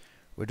events.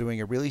 We're doing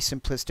a really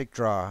simplistic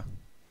draw.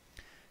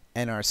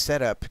 And our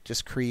setup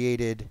just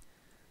created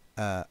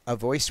a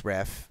voice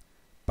ref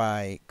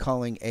by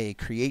calling a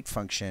create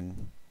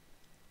function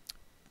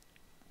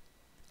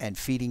and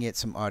feeding it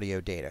some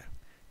audio data.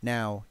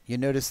 Now, you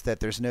notice that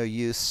there's no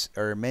use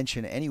or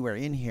mention anywhere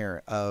in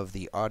here of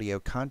the audio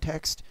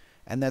context,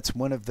 and that's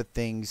one of the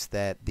things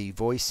that the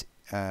voice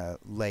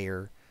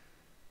layer,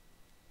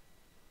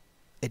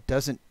 it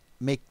doesn't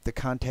make the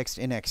context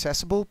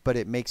inaccessible, but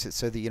it makes it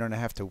so that you don't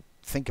have to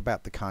think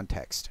about the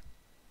context.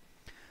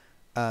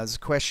 There's a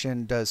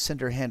question, does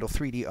Cinder handle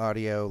 3D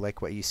audio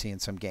like what you see in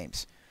some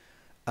games?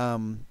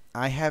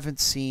 I haven't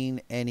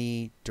seen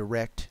any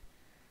direct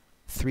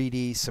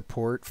 3D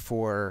support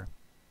for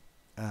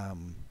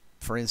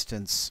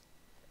instance,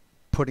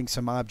 putting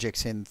some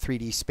objects in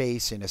 3D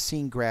space in a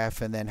scene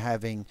graph and then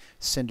having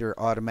Cinder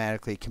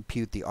automatically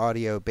compute the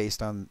audio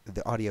based on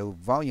the audio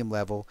volume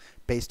level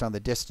based on the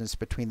distance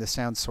between the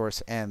sound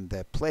source and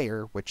the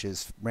player, which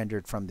is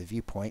rendered from the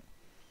viewpoint.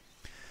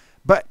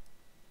 But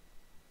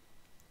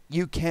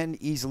you can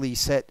easily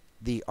set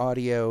the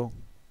audio.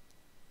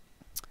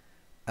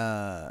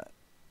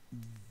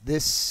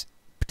 This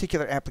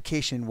particular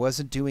application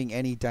wasn't doing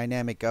any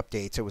dynamic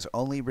updates. It was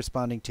only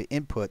responding to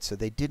input, so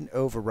they didn't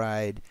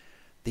override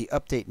the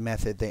update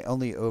method. They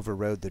only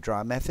overrode the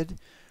draw method.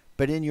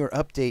 But in your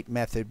update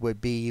method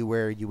would be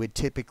where you would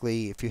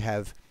typically, if you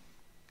have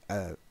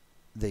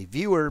the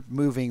viewer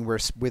moving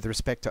with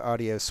respect to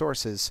audio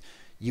sources,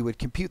 you would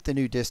compute the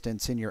new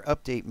distance in your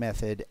update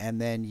method,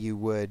 and then you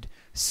would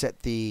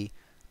set the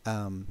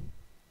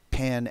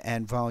pan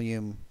and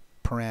volume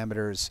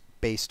parameters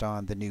based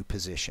on the new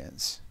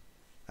positions.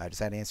 Does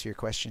that answer your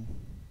question?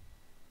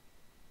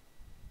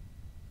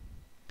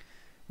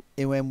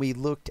 And when we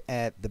looked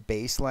at the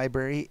base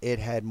library, it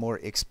had more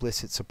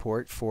explicit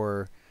support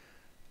for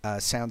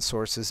sound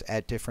sources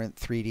at different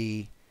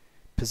 3D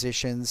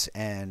positions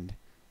and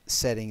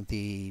setting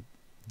the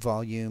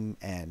volume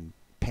and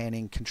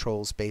panning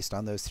controls based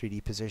on those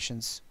 3D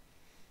positions.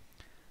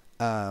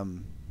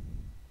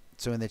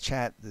 So in the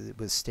chat it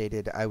was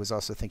stated, I was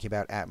also thinking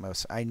about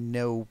Atmos. I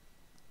know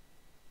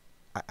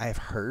I've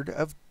heard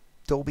of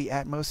Dolby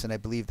Atmos, and I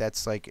believe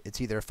that's like,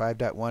 it's either a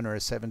 5.1 or a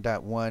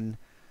 7.1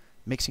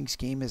 mixing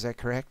scheme. Is that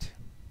correct?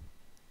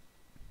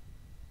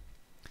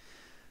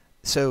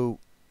 So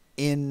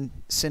in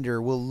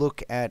Cinder, we'll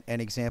look at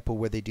an example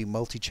where they do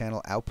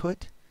multi-channel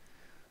output.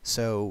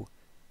 So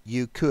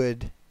you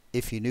could,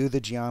 if you knew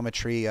the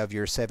geometry of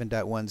your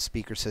 7.1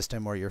 speaker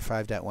system or your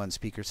 5.1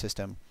 speaker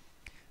system,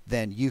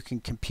 then you can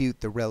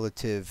compute the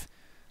relative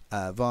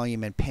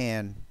volume and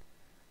pan.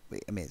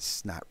 I mean,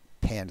 it's not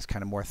pan, is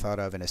kind of more thought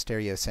of in a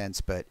stereo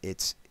sense, but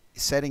it's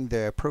setting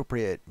the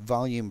appropriate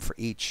volume for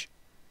each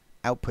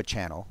output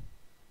channel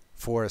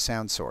for a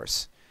sound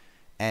source,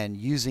 and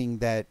using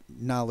that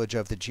knowledge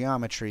of the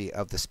geometry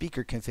of the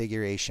speaker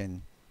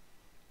configuration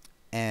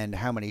and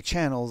how many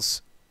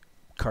channels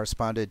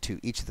corresponded to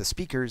each of the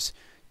speakers,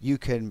 you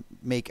can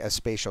make a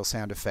spatial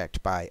sound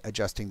effect by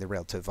adjusting the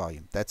relative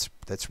volume. That's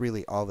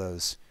really all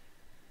those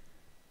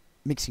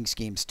mixing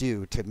schemes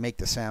do to make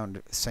the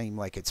sound seem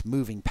like it's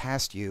moving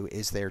past you,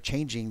 is they're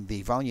changing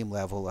the volume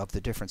level of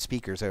the different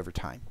speakers over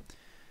time.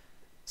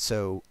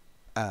 So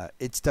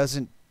it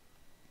doesn't,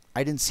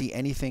 I didn't see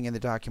anything in the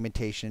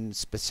documentation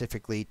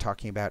specifically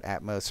talking about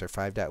Atmos or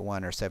 5.1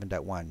 or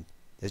 7.1.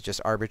 It's just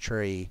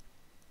arbitrary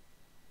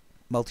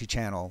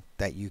multi-channel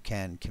that you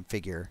can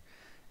configure,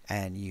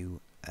 and you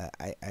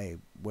I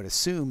would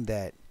assume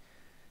that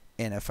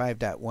in a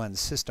 5.1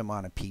 system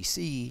on a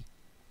PC,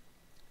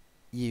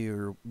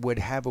 you would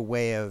have a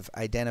way of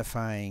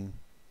identifying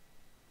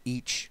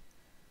each,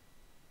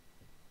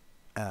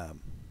 trying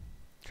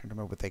to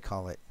remember what they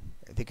call it.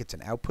 I think it's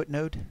an output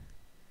node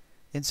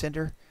in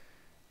Cinder.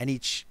 And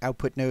each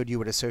output node you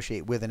would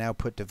associate with an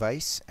output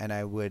device. And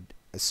I would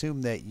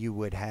assume that you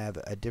would have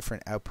a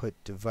different output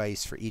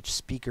device for each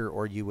speaker,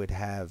 or you would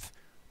have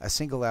a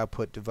single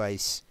output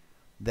device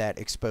that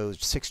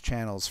exposed 6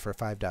 channels for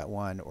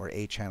 5.1 or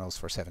 8 channels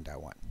for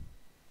 7.1.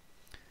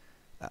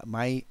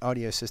 My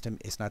audio system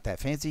is not that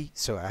fancy,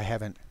 so I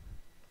haven't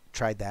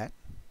tried that.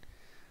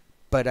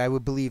 But I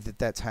would believe that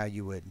that's how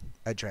you would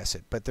address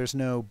it. But there's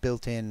no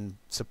built-in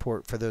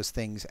support for those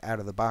things out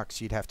of the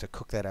box. You'd have to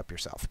cook that up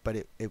yourself. But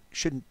it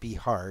shouldn't be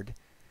hard.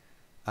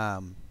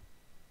 But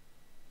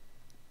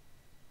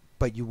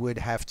you would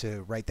have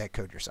to write that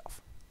code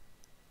yourself.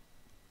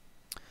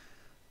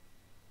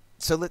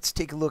 So let's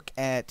take a look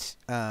at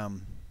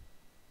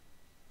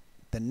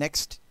the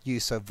next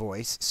use of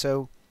voice.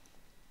 So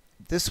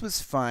this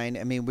was fine.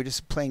 I mean, we're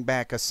just playing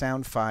back a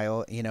sound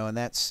file, you know, and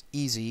that's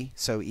easy.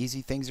 So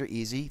easy things are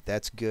easy.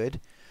 That's good.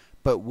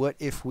 But what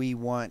if we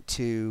want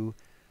to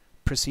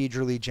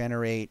procedurally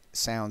generate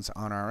sounds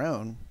on our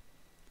own,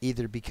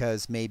 either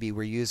because maybe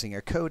we're using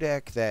a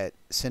codec that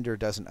Cinder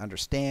doesn't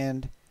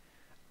understand,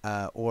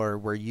 or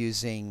we're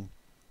using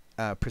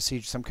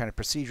some kind of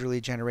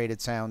procedurally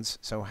generated sounds.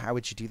 So how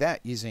would you do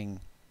that using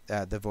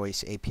the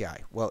voice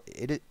API? Well,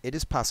 it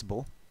is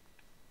possible.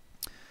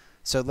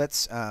 So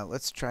let's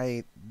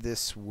try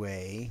this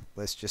way.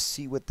 Let's just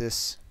see what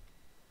this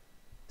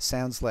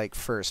sounds like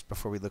first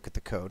before we look at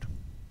the code.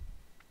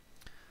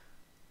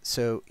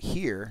 So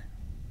here,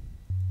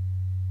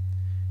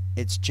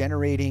 it's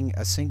generating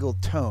a single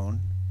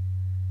tone.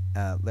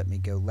 Let me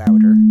go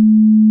louder.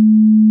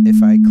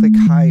 If I click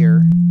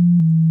higher,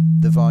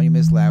 the volume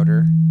is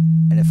louder,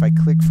 and if I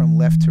click from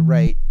left to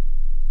right,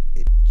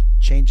 it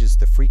changes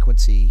the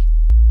frequency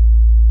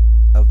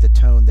of the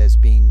tone that's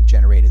being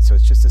generated. So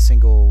it's just a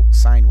single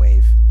sine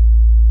wave.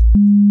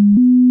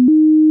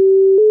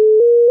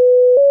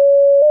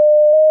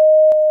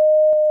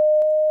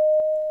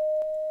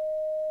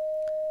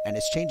 And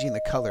it's changing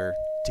the color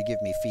to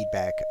give me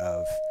feedback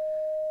of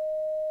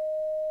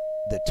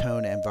the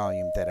tone and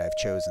volume that I've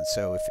chosen.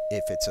 So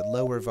if it's a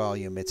lower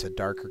volume, it's a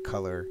darker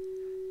color,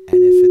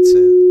 and if it's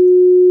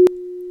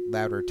a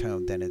louder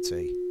tone, then it's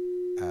a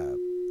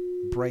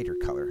brighter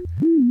color.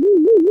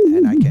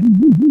 And I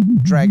can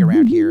drag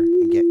around here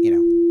and get, you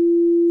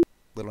know,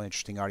 little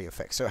interesting audio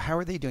effects. So how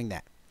are they doing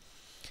that?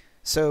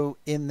 So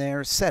in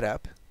their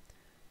setup,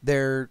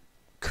 they're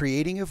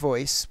creating a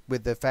voice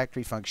with the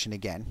factory function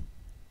again.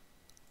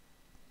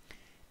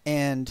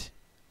 And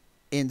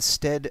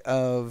instead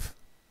of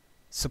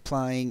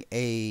supplying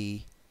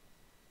a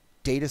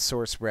data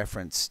source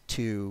reference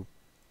to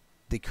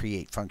the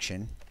create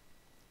function,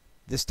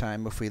 this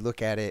time if we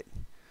look at it,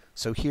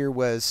 so here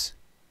was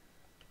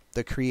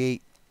the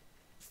create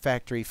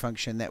factory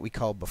function that we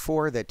called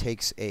before that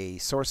takes a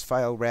source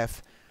file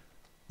ref.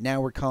 Now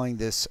we're calling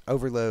this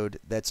overload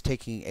that's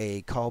taking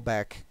a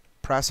callback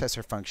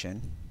processor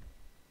function.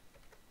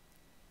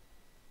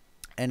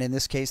 And in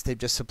this case, they've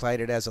just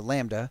supplied it as a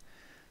lambda.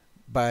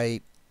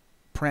 By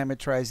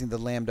parameterizing the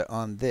lambda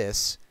on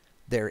this,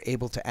 they're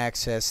able to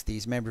access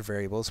these member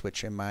variables,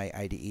 which in my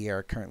IDE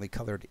are currently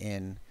colored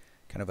in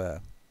kind of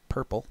a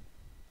purple.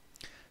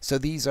 So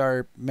these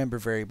are member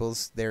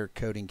variables. Their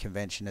coding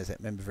convention is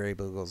that member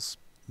variables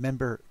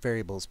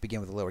begin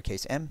with a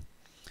lowercase m.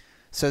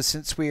 So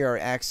since we are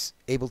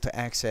able to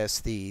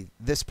access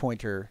this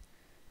pointer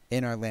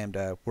in our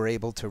lambda, we're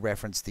able to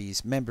reference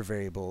these member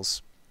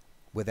variables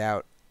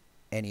without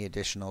any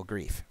additional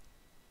grief.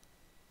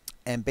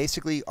 And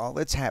basically all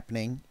that's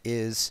happening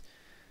is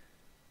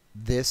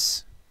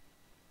this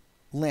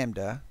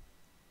lambda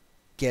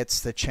gets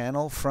the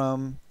channel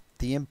from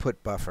the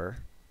input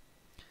buffer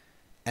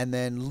and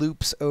then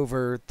loops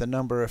over the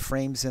number of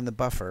frames in the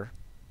buffer,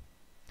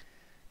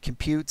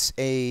 computes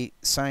a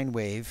sine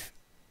wave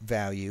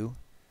value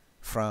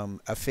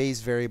from a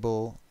phase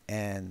variable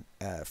and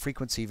a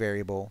frequency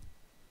variable,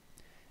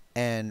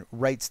 and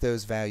writes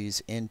those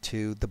values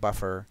into the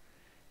buffer,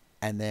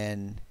 and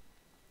then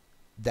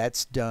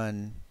that's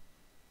done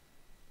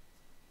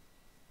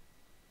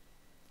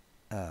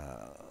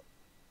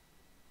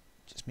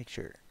just make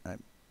sure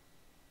I'm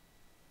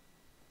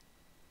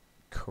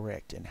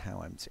correct in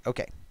how I'm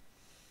okay.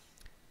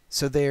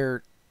 So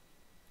they're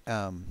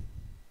how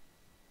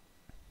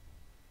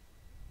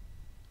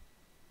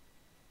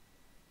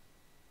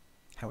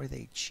are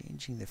they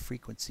changing the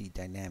frequency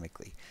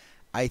dynamically?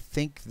 I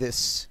think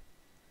this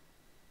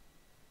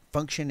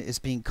function is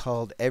being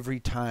called every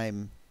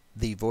time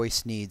the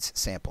voice needs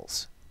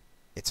samples.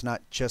 It's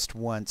not just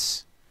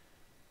once.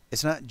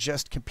 It's not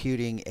just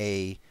computing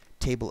a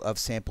table of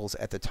samples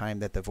at the time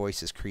that the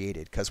voice is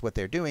created, because what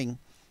they're doing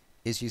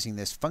is using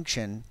this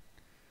function.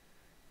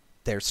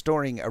 They're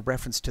storing a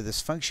reference to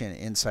this function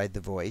inside the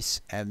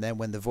voice, and then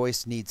when the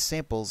voice needs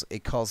samples,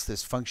 it calls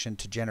this function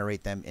to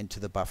generate them into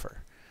the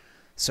buffer.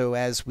 So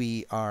as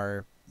we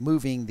are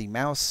moving the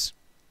mouse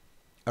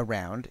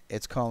around,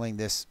 it's calling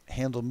this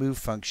handle move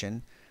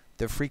function.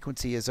 The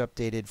frequency is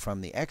updated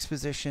from the X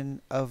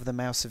position of the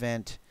mouse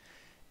event,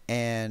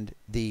 and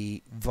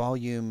the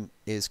volume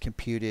is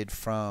computed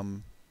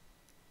from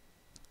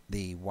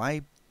the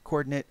Y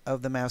coordinate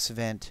of the mouse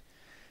event,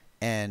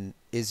 and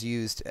is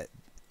used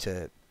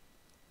to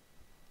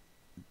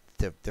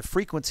the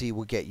frequency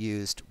will get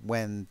used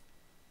when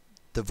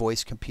the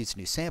voice computes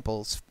new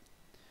samples,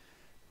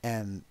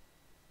 and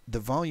the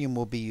volume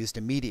will be used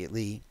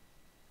immediately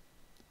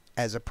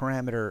as a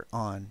parameter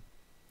on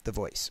the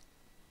voice.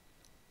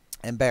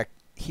 And back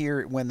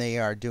here, when they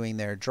are doing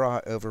their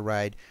draw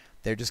override,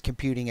 they're just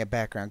computing a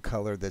background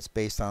color that's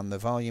based on the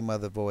volume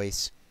of the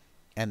voice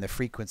and the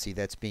frequency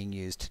that's being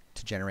used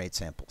to generate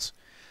samples.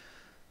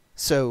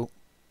 So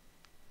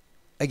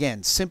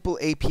again, simple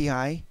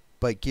API,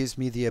 but gives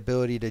me the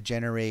ability to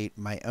generate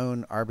my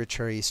own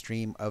arbitrary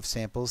stream of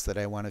samples that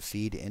I want to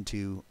feed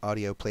into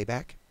audio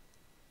playback.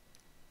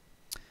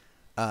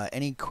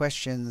 Any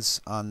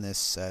questions on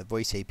this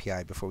voice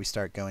API before we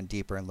start going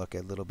deeper and look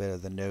at a little bit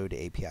of the Node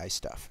API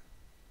stuff?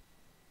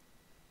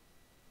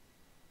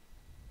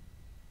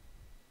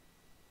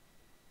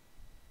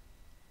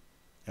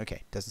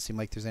 Okay, doesn't seem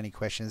like there's any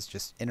questions.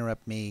 Just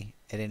interrupt me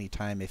at any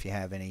time if you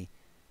have any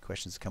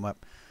questions come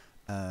up.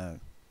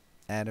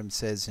 Adam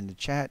says in the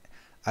chat,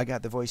 I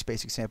got the voice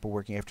basic sample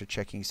working after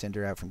checking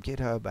Cinder out from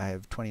GitHub. I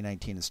have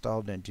 2019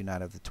 installed and do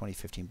not have the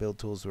 2015 build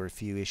tools. There were a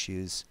few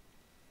issues.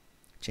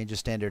 Change the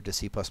standard to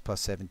C++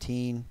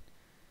 17.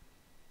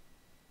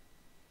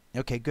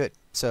 Okay, good.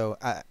 So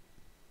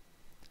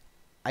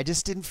I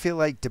just didn't feel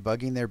like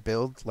debugging their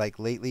build. Like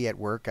lately at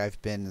work,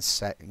 I've been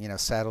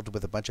saddled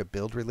with a bunch of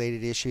build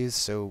related issues.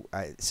 So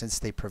since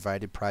they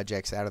provided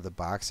projects out of the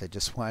box, I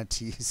just wanted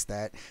to use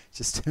that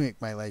just to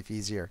make my life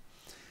easier.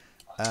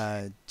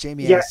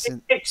 Jamie, yeah,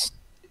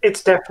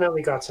 it's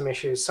definitely got some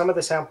issues. Some of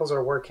the samples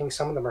are working,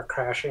 some of them are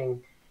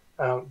crashing,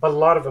 but a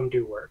lot of them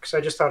do work. So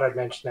I just thought I'd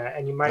mention that,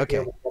 and you might be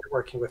able to get it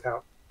working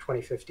without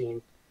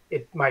 2015.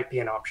 It might be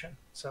an option.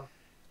 So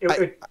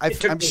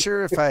I'm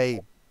sure if I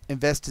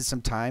invested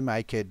some time,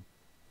 I could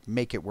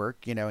make it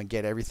work, and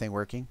get everything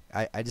working.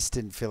 I just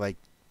didn't feel like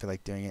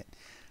doing it.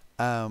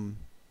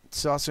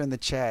 So also in the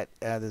chat,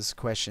 there's a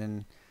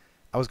question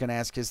I was going to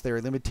ask: is there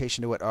a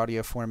limitation to what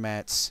audio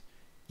formats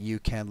you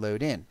can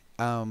load in?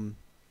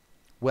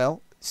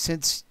 Well,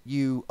 since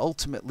you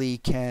ultimately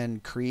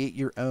can create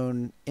your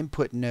own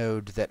input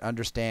node that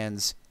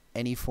understands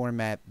any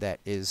format that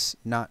is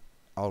not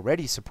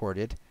already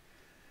supported,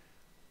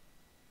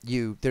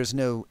 there's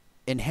no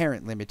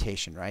inherent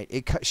limitation, right?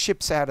 It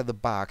ships out of the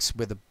box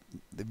with the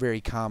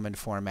very common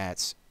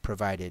formats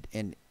provided.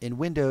 In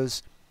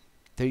Windows,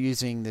 they're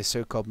using the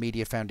so-called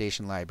Media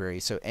Foundation library.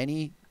 So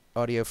any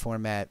audio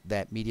format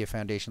that Media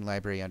Foundation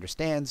library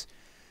understands,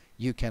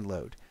 you can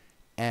load.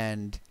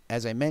 And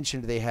as I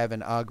mentioned, they have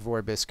an OGG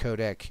Vorbis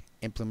codec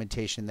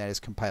implementation that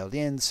is compiled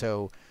in.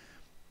 So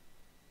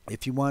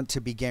if you want to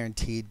be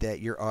guaranteed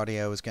that your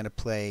audio is going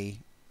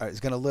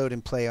to load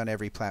and play on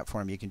every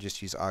platform, you can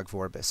just use OGG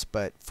Vorbis.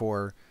 But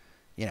for,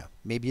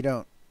 maybe you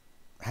don't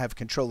have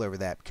control over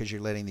that because you're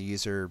letting the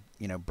user,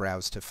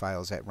 browse to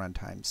files at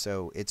runtime.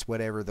 So it's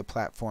whatever the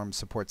platform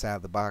supports out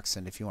of the box.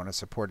 And if you want to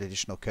support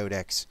additional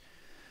codecs,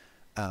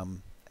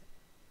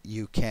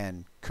 you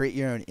can create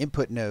your own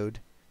input node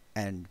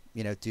and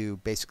do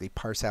basically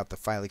parse out the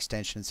file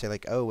extension and say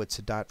like, oh, it's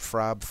a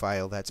 .frob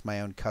file. That's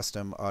my own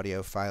custom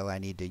audio file. I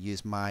need to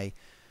use my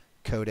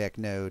codec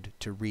node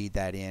to read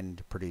that in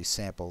to produce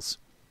samples.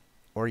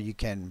 Or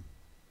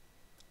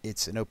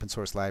it's an open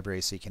source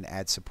library, so you can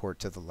add support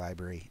to the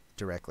library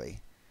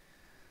directly.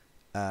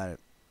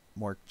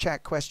 More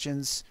chat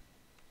questions.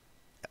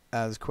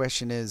 The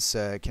question is,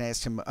 can I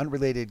ask him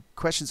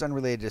questions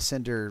unrelated to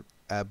Cinder,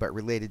 but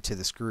related to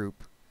this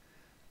group?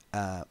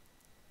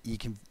 You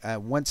can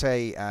once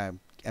I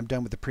am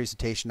done with the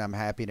presentation, I'm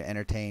happy to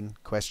entertain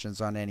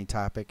questions on any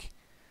topic,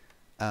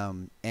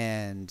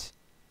 and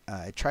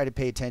I try to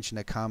pay attention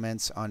to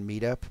comments on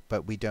Meetup,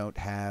 but we don't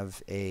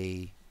have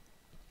a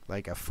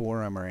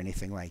forum or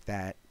anything like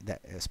that,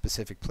 a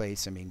specific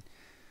place. I mean,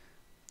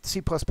 the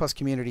C++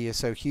 community is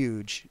so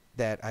huge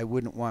that I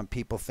wouldn't want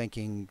people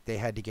thinking they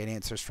had to get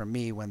answers from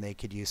me when they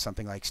could use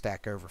something like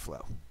Stack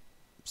Overflow.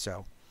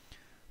 So,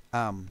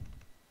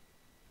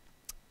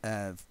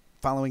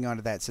 following on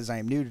to that, it says, I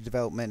am new to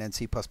development and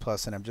C++,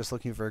 and I'm just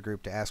looking for a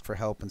group to ask for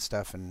help and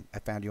stuff, and I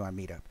found you on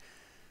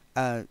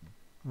Meetup.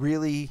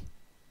 Really,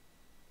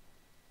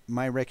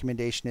 my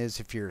recommendation is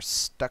if you're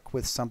stuck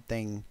with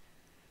something,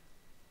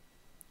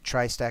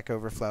 try Stack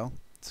Overflow.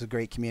 It's a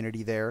great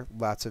community there.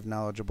 Lots of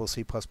knowledgeable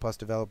C++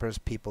 developers,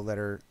 people that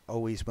are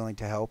always willing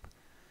to help.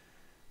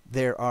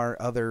 There are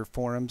other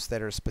forums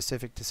that are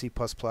specific to C++.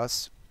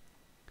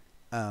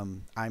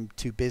 I'm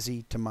too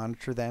busy to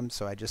monitor them,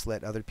 so I just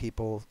let other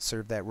people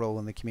serve that role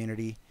in the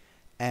community.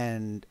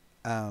 And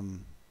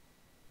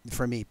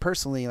for me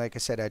personally, like I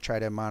said, I try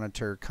to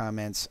monitor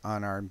comments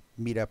on our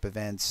Meetup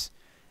events.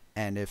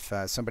 And if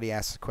somebody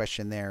asks a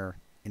question there,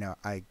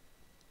 I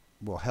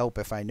will help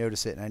if I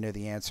notice it and I know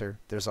the answer.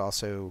 There's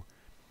also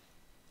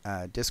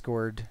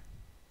Discord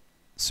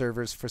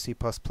servers for C++.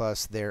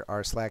 There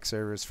are Slack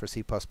servers for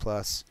C++.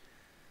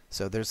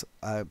 So there's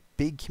a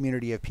big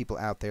community of people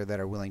out there that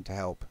are willing to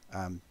help.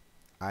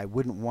 I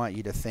wouldn't want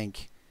you to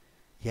think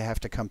you have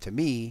to come to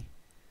me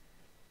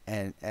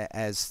and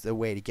as the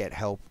way to get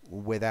help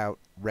without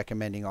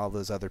recommending all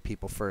those other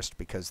people first,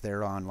 because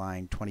they're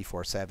online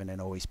 24/7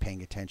 and always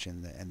paying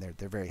attention, and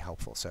they're very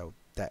helpful. So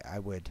that I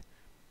would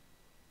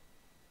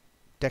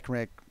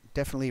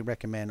definitely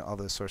recommend all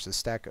those sources: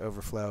 Stack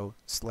Overflow,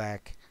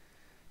 Slack,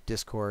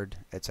 Discord,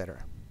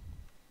 etc.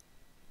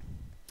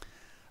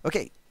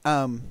 Okay.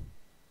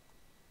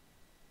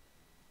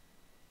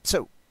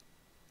 So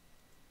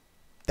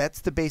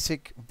that's the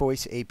basic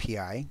voice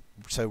API.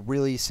 So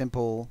really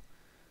simple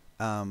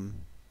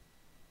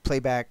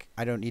playback.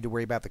 I don't need to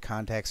worry about the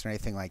context or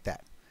anything like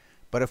that.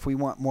 But if we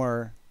want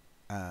more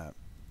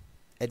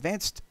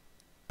advanced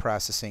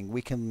processing,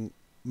 we can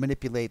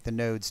manipulate the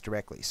nodes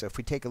directly. So if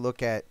we take a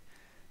look at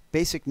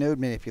basic node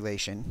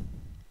manipulation.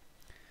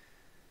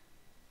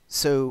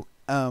 So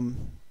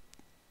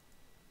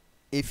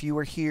if you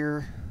were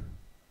here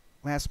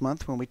last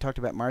month when we talked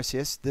about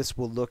Marcius, this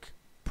will look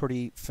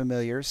pretty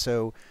familiar.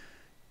 So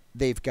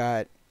they've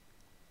got,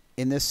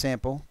 in this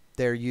sample,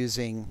 they're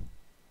using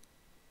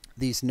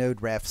these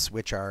node refs,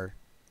 which are,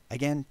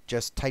 again,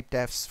 just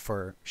typedefs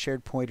for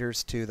shared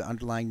pointers to the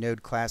underlying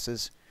node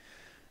classes.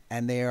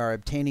 And they are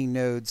obtaining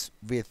nodes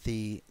with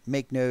the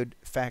make node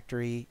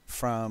factory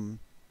from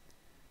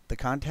the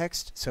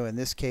context. So in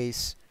this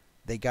case,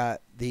 they got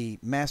the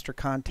master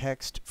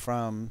context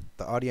from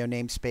the audio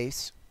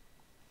namespace.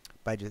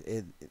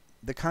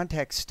 The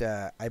context,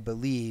 I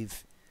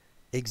believe,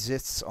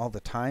 exists all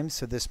the time.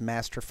 So this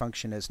master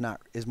function is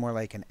more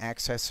like an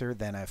accessor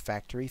than a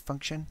factory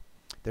function.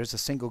 There's a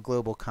single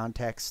global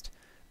context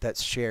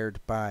that's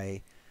shared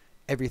by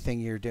everything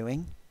you're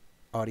doing,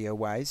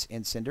 audio-wise,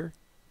 in Cinder.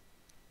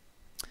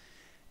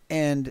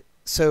 And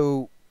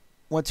so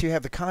once you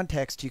have the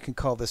context, you can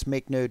call this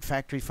make node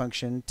factory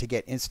function to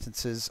get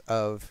instances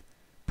of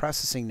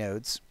processing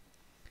nodes.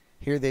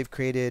 Here they've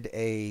created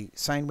a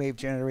sine wave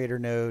generator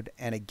node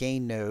and a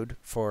gain node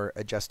for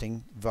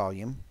adjusting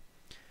volume.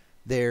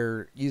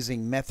 They're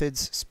using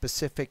methods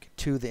specific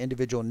to the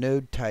individual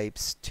node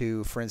types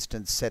to, for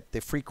instance, set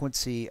the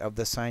frequency of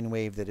the sine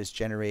wave that is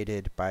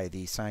generated by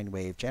the sine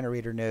wave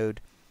generator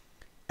node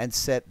and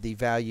set the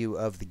value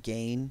of the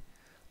gain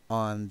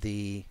on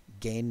the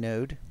gain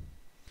node.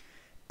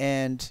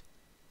 And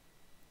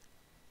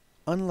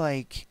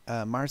unlike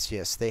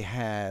Marcius, they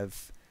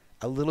have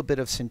a little bit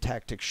of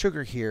syntactic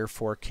sugar here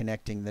for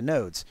connecting the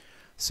nodes.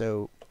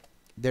 So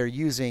they're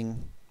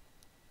using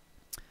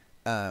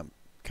kind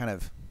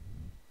of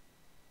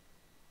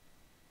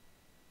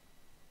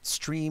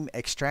stream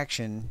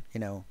extraction.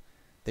 They're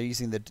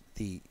using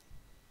the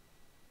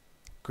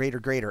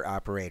greater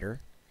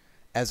operator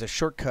as a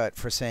shortcut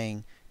for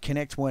saying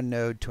connect one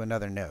node to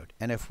another node.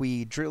 And if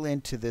we drill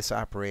into this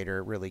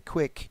operator really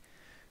quick,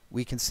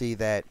 we can see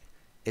that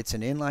it's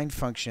an inline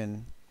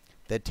function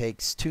that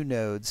takes two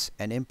nodes,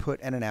 an input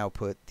and an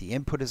output. The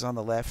input is on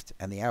the left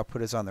and the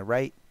output is on the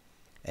right.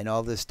 And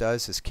all this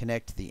does is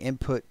connect the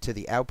input to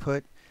the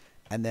output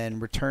and then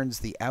returns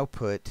the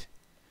output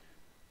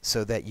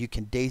so that you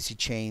can daisy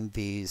chain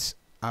these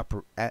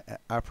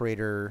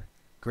operator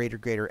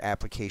greater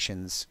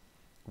applications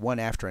one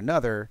after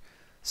another.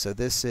 So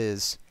this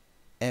is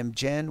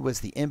mgen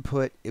was the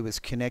input, it was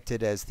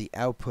connected as the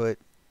output.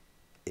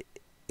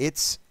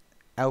 Its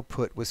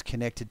output was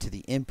connected to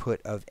the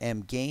input of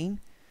mgain,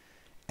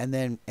 and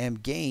then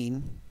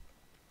mgain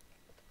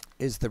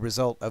is the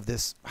result of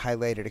this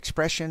highlighted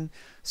expression.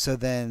 So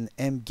then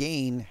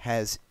mgain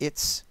has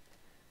its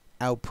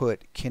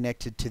output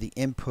connected to the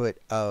input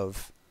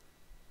of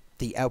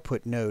the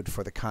output node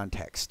for the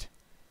context.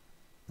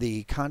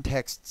 The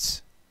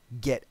context's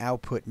get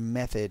output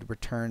method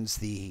returns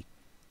the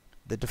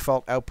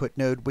default output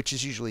node, which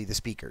is usually the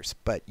speakers.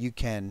 But you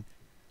can,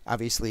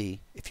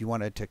 obviously, if you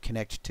wanted to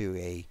connect to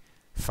a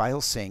file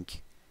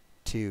sync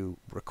to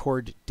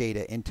record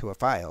data into a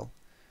file,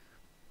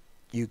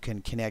 you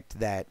can connect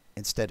that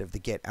instead of the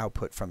get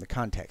output from the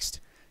context.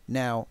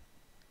 Now,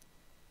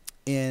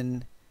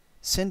 in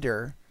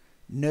Cinder,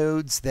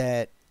 nodes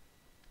that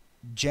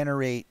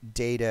generate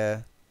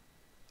data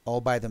all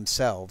by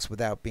themselves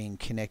without being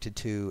connected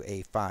to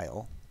a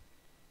file.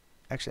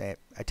 Actually,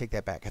 I take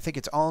that back. I think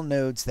it's all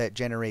nodes that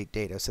generate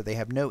data, so they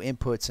have no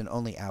inputs and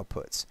only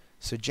outputs.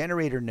 So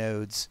generator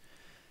nodes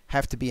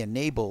have to be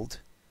enabled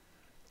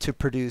to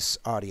produce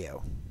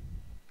audio.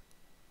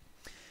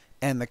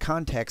 And the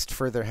context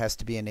further has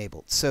to be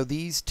enabled. So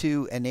these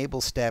two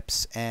enable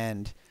steps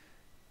and,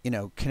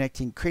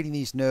 creating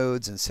these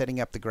nodes and setting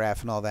up the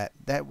graph and all that,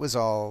 that was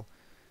all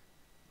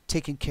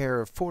taken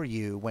care of for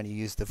you when you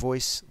used the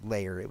voice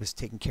layer. It was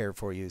taken care of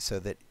for you so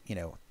that,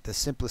 the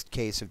simplest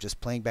case of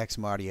just playing back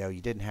some audio,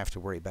 you didn't have to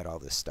worry about all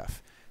this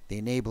stuff. The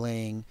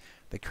enabling,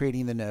 the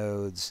creating the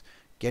nodes,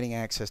 getting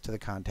access to the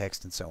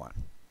context, and so on.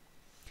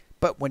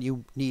 But when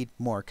you need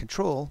more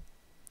control,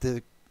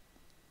 the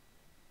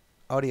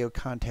audio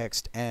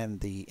context and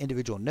the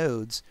individual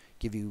nodes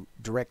give you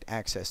direct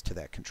access to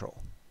that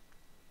control.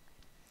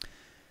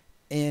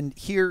 And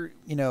here,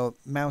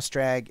 mouse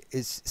drag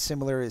is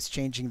similar. It's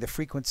changing the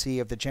frequency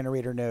of the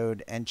generator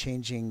node and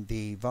changing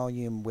the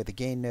volume with the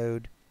gain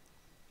node.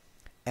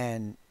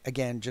 And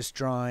again, just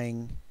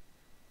drawing,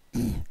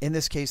 in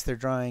this case, they're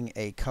drawing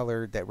a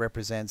color that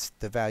represents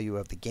the value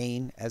of the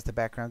gain as the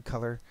background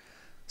color.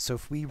 So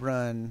if we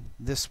run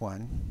this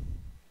one,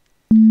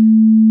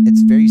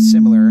 it's very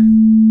similar.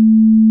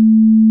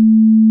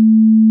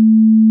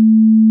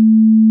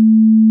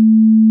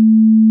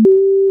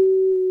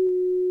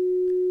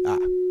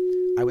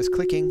 I was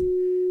clicking.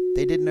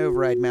 They didn't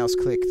override mouse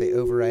click. They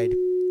overrode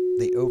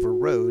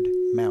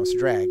mouse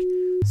drag.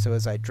 So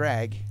as I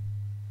drag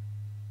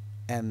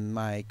and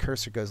my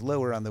cursor goes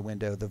lower on the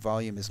window, the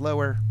volume is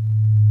lower,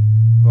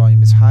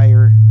 volume is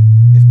higher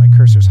if my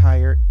cursor's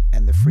higher,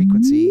 and the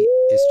frequency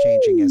is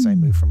changing as I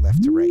move from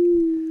left to right.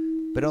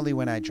 But only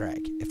when I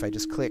drag. If I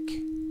just click,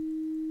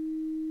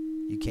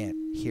 you can't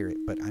hear it,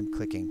 but I'm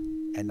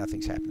clicking and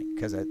nothing's happening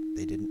because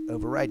they didn't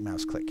override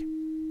mouse click.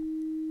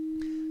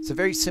 So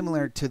very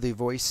similar to the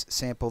voice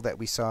sample that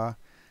we saw.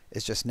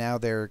 It's just now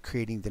they're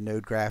creating the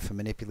node graph and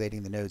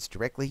manipulating the nodes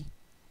directly.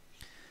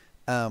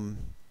 A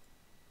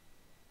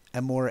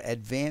more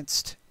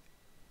advanced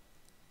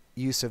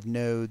use of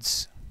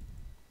nodes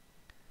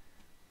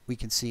we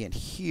can see in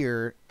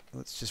here.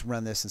 Let's just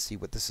run this and see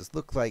what this has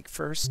looked like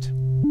first.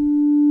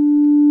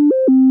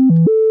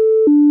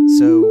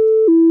 So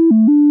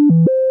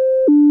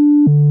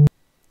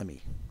let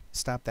me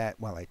stop that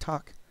while I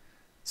talk.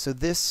 So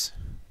this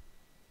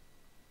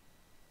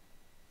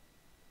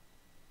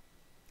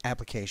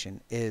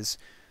application is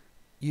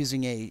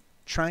using a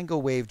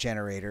triangle wave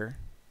generator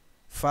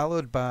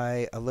followed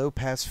by a low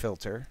pass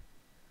filter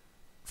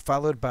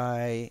followed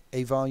by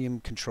a volume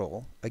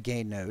control, a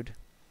gain node,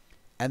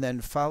 and then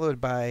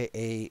followed by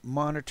a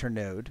monitor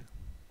node.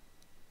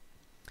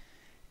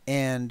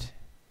 And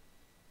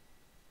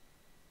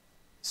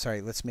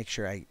sorry, let's make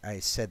sure I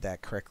said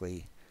that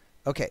correctly.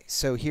 Okay,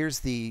 so here's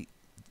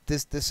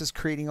this is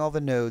creating all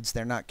the nodes.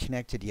 They're not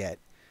connected yet.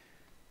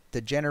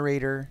 The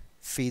generator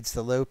feeds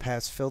the low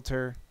pass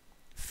filter,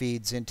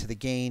 feeds into the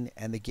gain,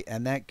 and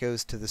that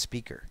goes to the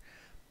speaker.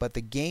 But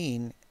the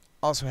gain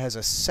also has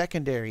a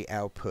secondary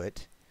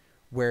output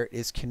where it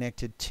is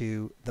connected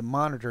to the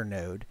monitor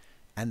node,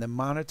 and the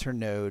monitor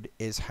node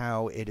is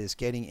how it is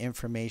getting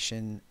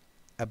information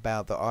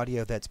about the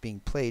audio that's being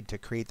played to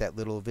create that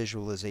little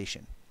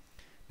visualization.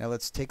 Now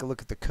let's take a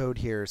look at the code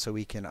here so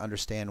we can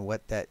understand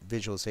what that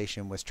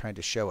visualization was trying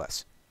to show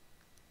us.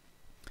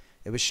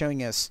 It was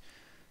showing us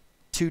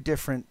two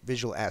different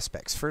visual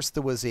aspects. First,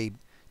 there was a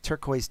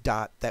turquoise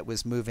dot that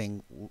was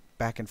moving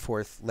back and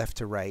forth left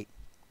to right,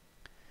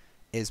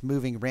 is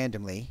moving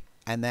randomly,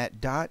 and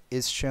that dot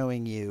is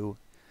showing you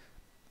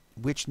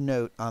which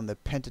note on the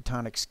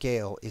pentatonic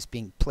scale is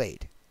being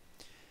played.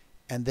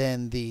 And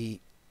then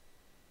the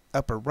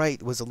upper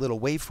right was a little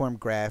waveform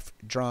graph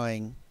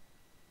drawing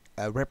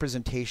a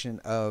representation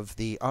of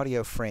the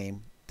audio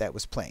frame that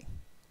was playing.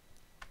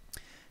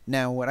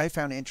 Now, what I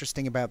found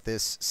interesting about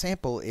this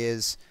sample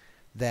is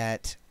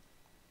that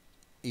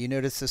you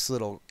notice this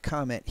little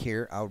comment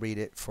here. I'll read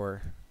it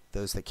for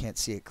those that can't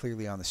see it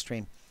clearly on the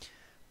stream.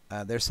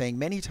 They're saying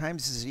many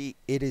times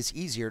it is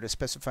easier to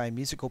specify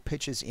musical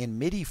pitches in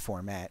MIDI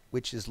format,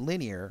 which is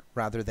linear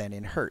rather than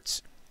in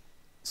hertz.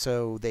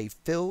 So they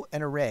fill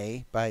an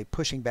array by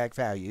pushing back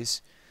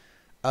values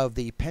of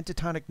the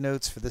pentatonic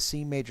notes for the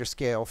C major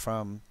scale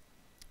from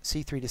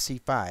C3 to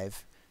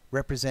C5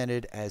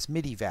 represented as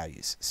MIDI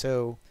values.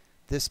 So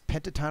this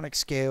pentatonic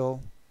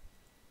scale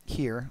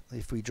here,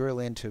 if we drill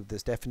into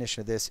this definition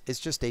of this, is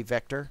just a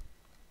vector,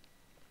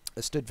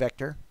 a stood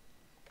vector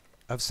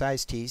of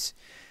size t's,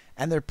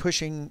 and they're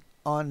pushing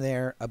on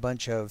there a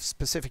bunch of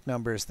specific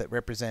numbers that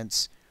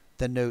represents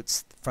the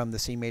notes from the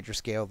C major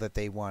scale that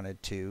they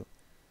wanted to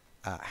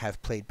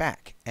have played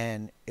back.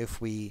 And if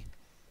we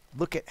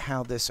look at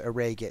how this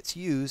array gets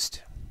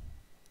used,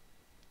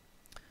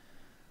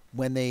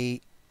 when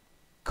they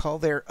call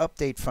their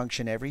update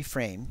function every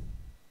frame,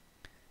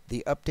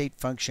 the update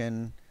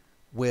function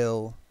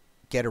will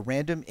get a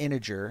random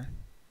integer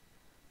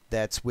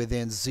that's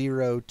within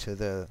 0 to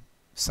the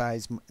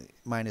size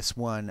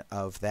 -1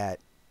 of that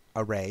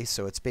array.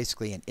 So it's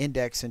basically an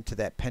index into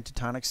that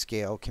pentatonic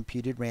scale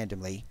computed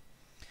randomly.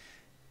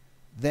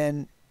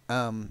 Then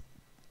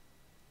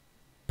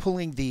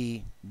pulling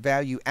the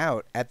value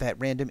out at that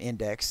random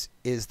index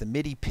is the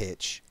MIDI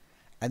pitch,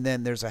 and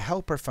then there's a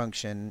helper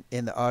function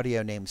in the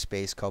audio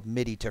namespace called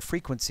MIDI to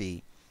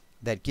frequency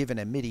that, given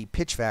a MIDI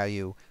pitch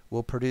value,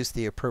 will produce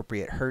the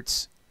appropriate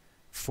hertz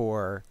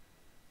for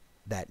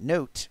that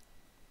note.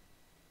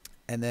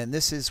 And then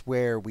this is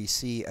where we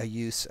see a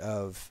use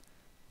of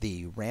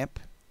the ramp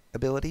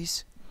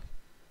abilities.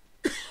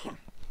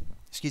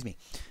 Excuse me.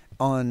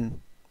 On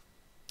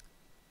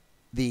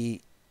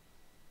the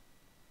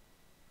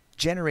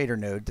generator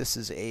node, this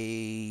is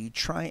a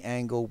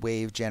triangle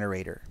wave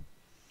generator.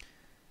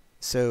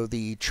 So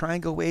the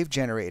triangle wave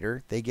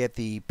generator, they get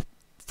the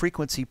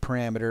frequency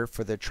parameter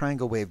for the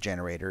triangle wave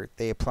generator.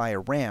 They apply a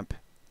ramp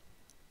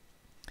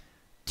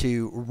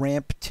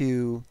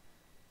to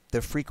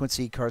the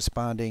frequency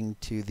corresponding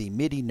to the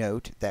MIDI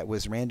note that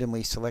was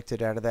randomly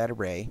selected out of that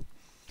array.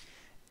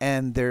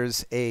 And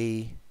there's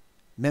a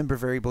member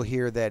variable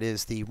here that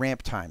is the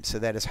ramp time. So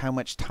that is how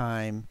much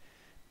time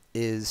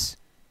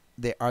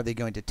are they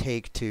going to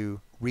take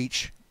to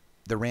reach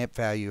the ramp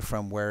value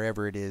from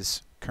wherever it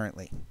is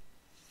currently.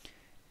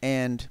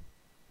 And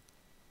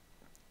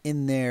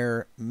in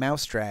their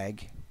mouse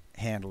drag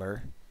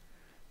handler,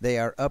 they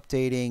are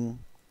updating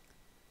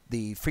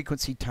the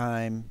frequency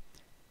time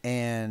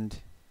and,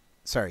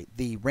 sorry,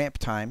 the ramp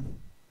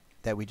time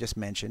that we just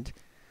mentioned,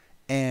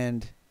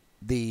 and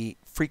the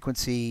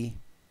frequency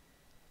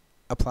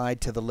applied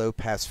to the low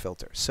pass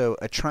filter. So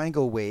a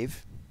triangle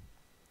wave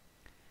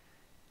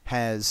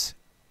has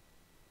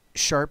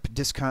sharp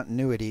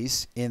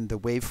discontinuities in the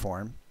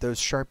waveform. Those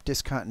sharp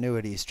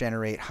discontinuities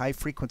generate high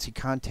frequency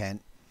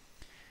content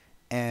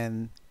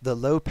and the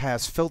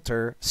low-pass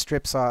filter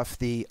strips off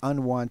the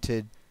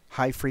unwanted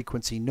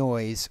high-frequency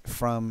noise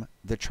from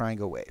the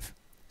triangle wave.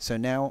 So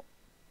now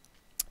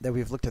that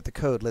we've looked at the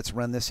code, let's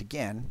run this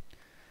again,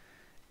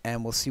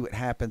 and we'll see what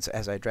happens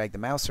as I drag the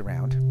mouse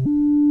around.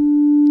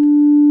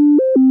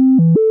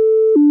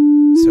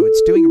 So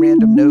it's doing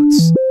random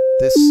notes.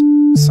 This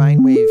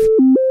sine wave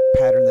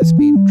pattern that's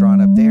being drawn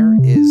up there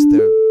is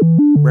the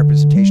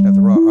representation of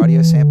the raw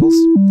audio samples.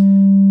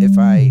 If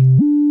I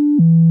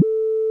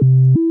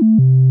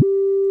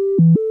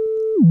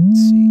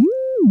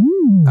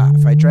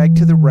if I drag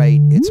to the right,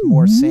 it's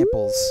more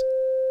samples.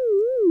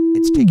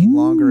 It's taking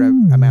longer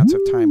amounts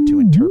of time to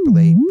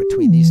interpolate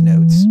between these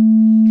notes.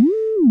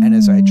 And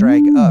as I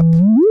drag up,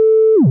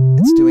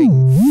 it's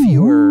doing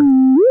fewer,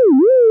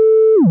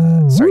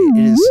 it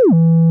is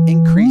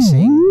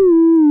increasing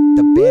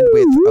the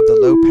bandwidth of the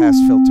low-pass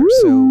filter,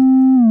 so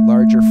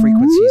larger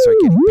frequencies are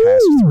getting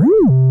passed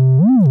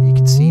through. You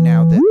can see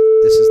now that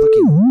this is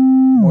looking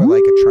more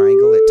like a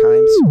triangle at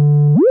times.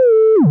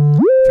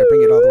 If I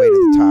bring it all the way to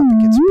the top,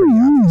 it gets pretty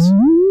obvious.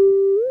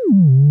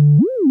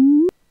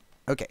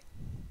 Okay,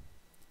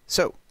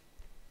 so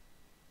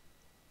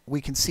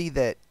we can see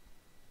that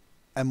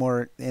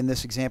in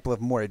this example of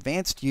more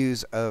advanced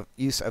use of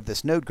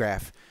this node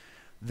graph,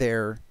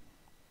 they're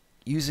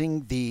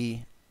using the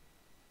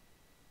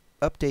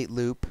update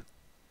loop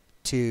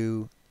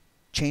to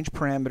change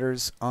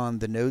parameters on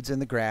the nodes in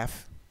the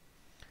graph.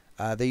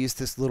 They use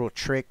this little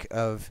trick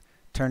of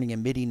turning a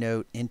MIDI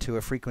note into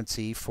a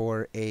frequency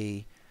for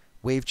a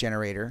wave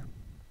generator,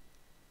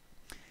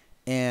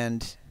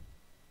 and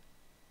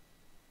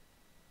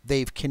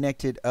they've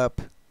connected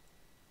up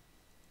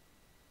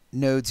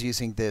nodes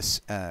using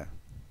this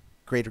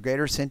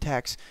greater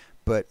syntax.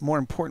 But more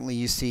importantly,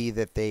 you see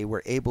that they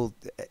were able,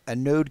 a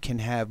node can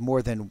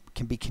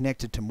be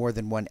connected to more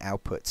than one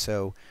output.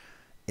 So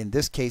in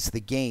this case, the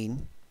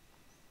gain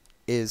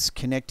is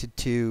connected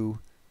to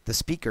the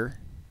speaker,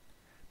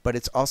 but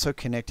it's also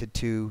connected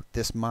to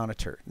this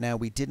monitor. Now,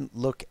 we didn't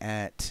look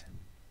at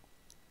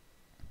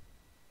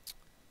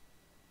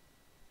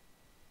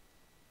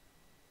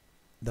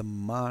the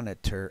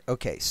monitor.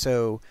 Okay,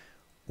 so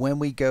when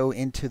we go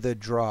into the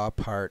draw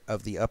part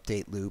of the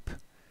update loop,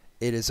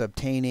 it is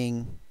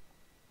obtaining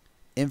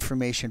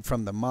information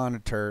from the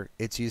monitor.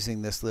 It's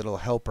using this little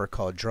helper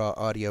called draw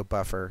audio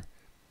buffer.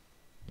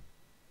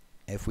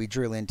 If we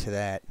drill into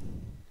that,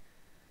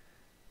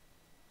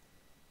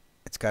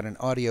 it's got an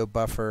audio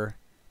buffer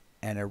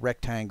and a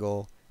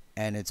rectangle,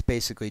 and it's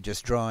basically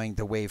just drawing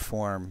the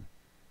waveform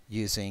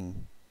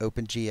using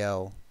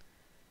OpenGL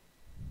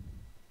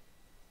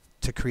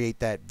to create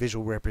that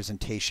visual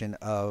representation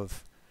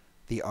of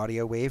the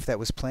audio wave that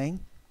was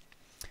playing.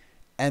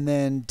 And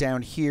then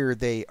down here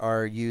they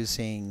are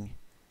using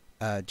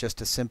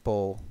just a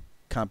simple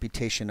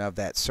computation of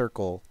that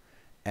circle,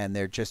 and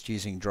they're just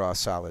using draw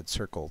solid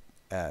circle.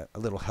 A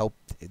little help.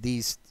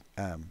 These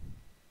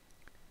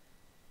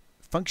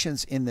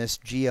functions in this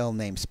GL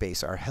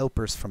namespace are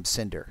helpers from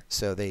Cinder,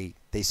 so they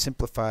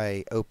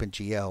simplify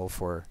OpenGL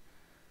for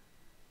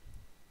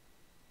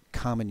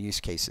common use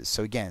cases.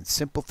 So again,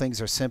 simple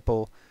things are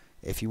simple.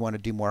 If you want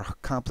to do more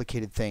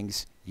complicated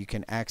things, you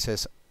can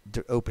access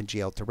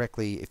OpenGL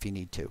directly if you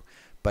need to.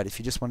 But if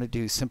you just want to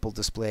do simple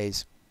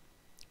displays,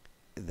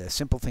 the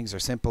simple things are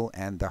simple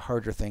and the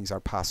harder things are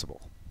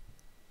possible.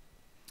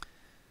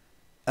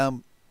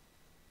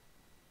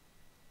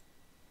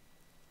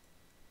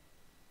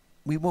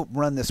 We won't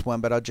run this one,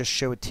 but I'll just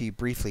show it to you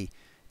briefly.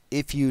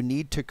 If you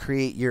need to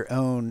create your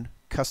own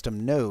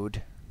custom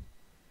node,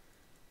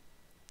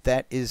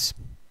 that is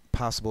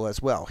possible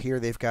as well. Here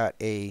they've got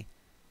a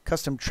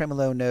custom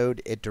tremolo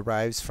node. It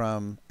derives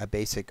from a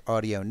basic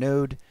audio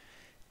node,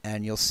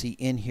 and you'll see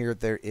in here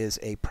there is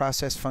a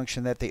process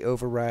function that they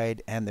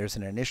override, and there's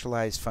an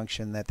initialize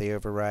function that they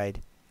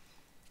override.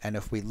 And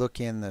if we look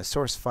in the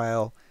source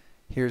file,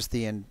 here's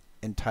the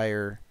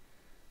entire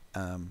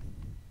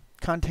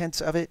contents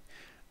of it.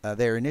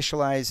 Their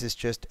initialize is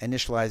just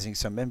initializing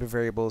some member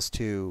variables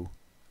to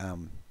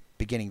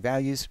beginning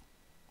values.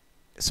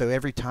 So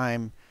every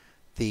time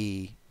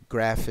the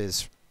graph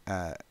is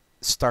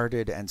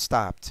started and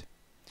stopped,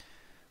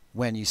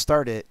 when you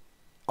start it,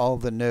 all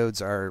the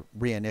nodes are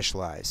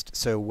reinitialized.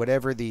 So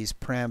whatever these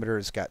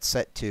parameters got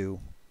set to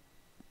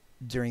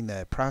during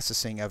the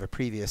processing of a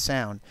previous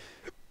sound,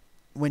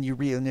 when you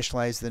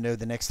reinitialize the node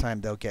the next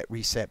time, they'll get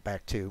reset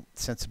back to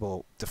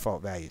sensible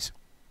default values.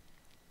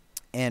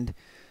 And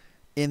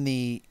in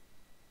the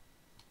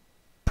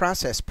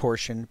process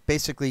portion,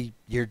 basically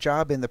your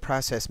job in the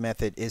process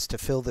method is to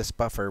fill this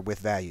buffer with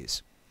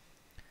values.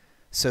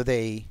 So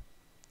they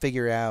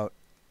figure out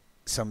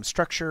some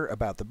structure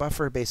about the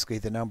buffer, basically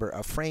the number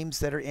of frames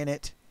that are in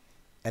it,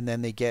 and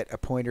then they get a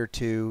pointer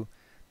to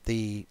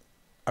the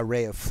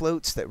array of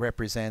floats that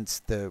represents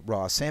the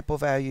raw sample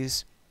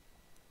values.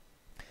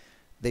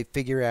 They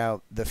figure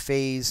out the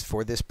phase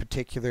for this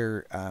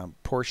particular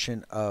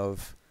portion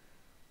of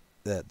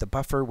the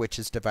buffer, which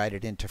is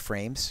divided into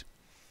frames,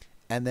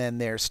 and then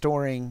they're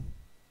storing,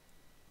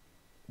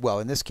 well,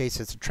 in this case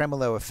it's a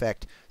tremolo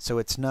effect, so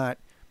it's not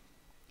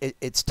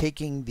it's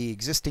taking the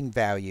existing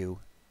value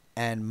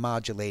and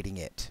modulating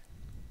it.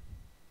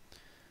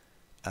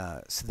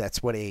 So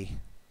that's what a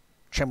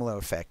tremolo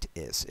effect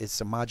is.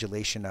 It's a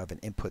modulation of an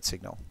input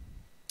signal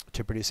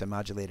to produce a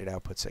modulated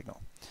output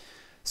signal.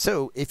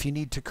 So if you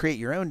need to create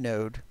your own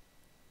node,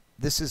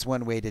 this is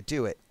one way to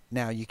do it.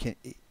 Now you can,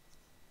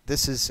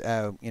 this is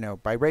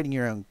by writing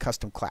your own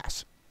custom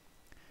class.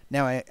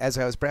 Now as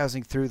I was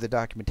browsing through the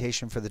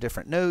documentation for the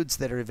different nodes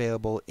that are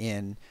available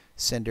in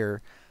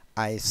Cinder,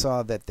 I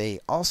saw that they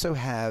also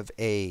have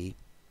a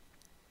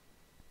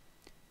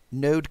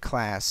node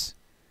class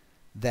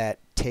that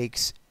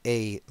takes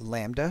a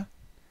lambda,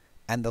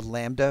 and the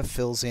lambda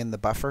fills in the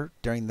buffer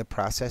during the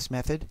process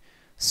method.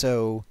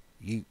 So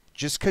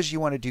just because you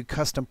want to do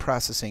custom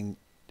processing,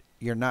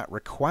 you're not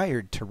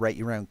required to write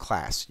your own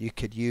class. You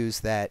could use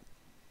that.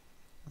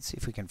 Let's see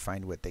if we can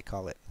find what they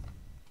call it.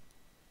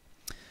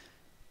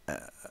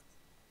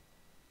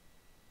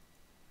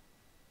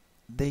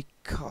 They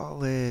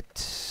call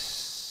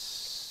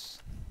it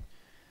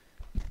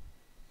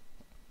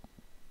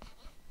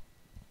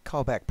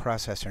callback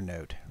processor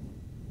node.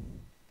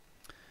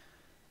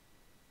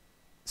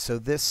 So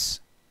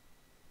it's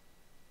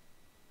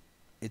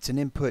an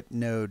input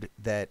node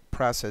that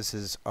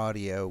processes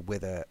audio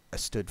with a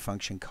stood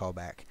function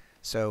callback.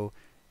 So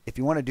if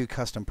you want to do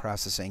custom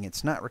processing,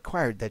 it's not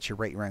required that you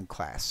write your own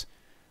class.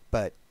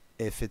 But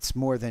if it's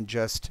more than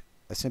just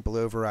a simple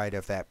override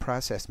of that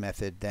process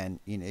method, then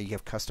you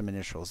have custom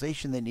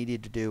initialization that you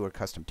need to do or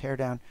custom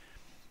teardown,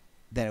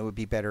 then it would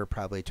be better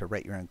probably to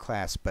write your own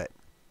class. But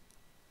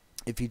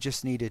if you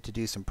just needed to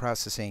do some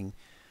processing,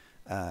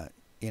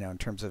 in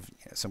terms of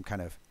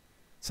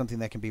something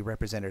that can be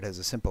represented as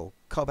a simple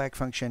callback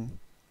function,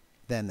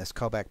 then this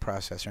callback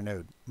processor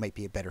node might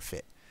be a better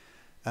fit.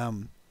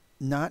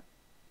 Not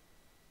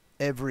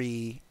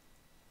every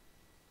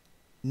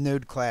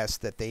node class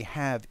that they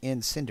have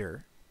in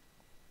Cinder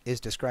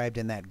is described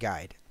in that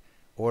guide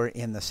or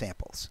in the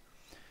samples.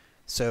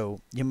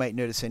 So you might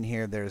notice in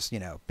here there's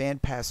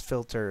bandpass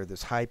filter,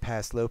 there's high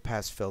pass, low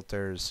pass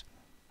filters,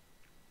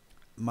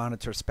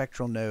 monitor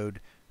spectral node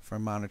for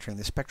monitoring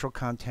the spectral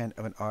content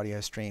of an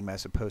audio stream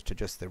as opposed to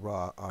just the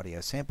raw audio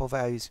sample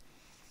values,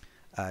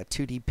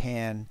 2D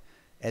pan,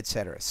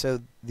 etc.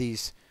 So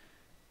these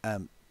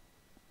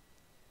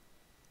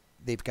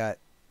they've got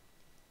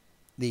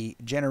the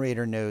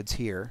generator nodes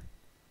here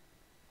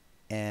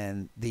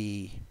and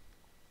the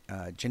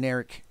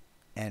generic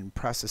and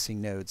processing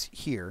nodes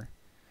here,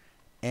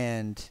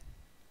 and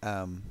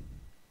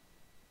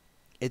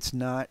it's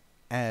not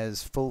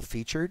as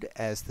full-featured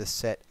as the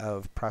set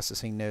of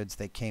processing nodes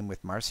that came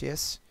with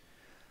Marcius,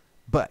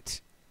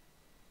 but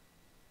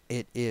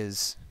it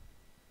is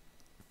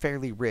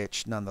fairly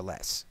rich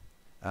nonetheless.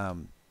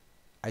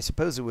 I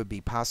suppose it would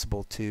be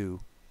possible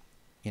to,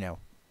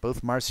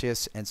 both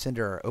Marcius and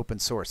Cinder are open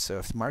source, so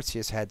if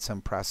Marcius had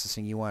some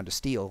processing you wanted to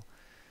steal,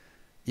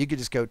 you could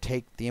just go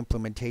take the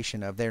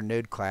implementation of their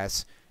node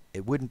class.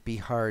 It wouldn't be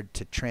hard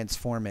to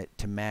transform it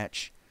to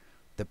match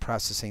the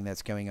processing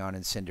that's going on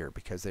in Cinder,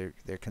 because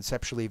they're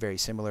conceptually very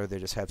similar. They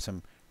just have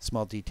some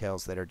small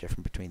details that are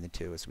different between the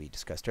two, as we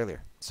discussed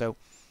earlier. So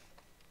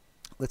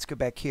let's go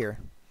back here.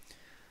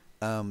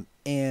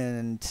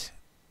 And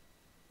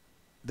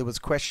there was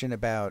a question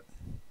about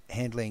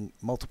handling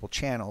multiple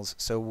channels,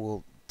 so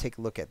we'll take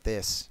a look at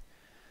this,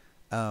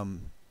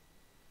 the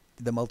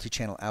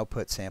multi-channel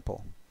output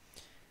sample.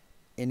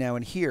 And now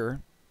in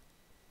here,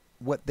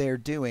 what they're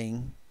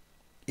doing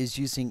is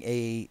using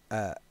a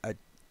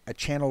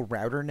channel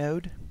router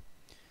node.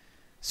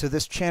 So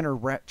this channel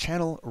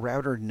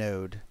router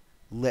node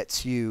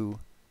lets you,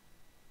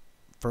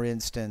 for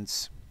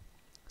instance,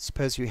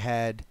 suppose you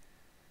had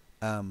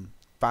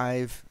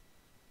 5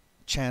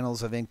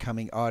 channels of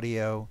incoming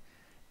audio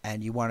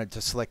and you wanted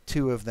to select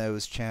 2 of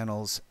those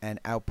channels and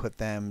output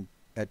them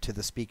to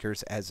the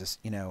speakers as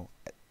a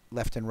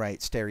left and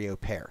right stereo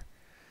pair.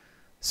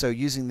 So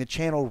using the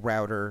channel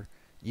router,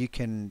 you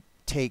can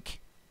take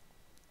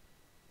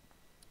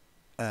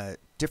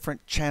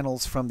different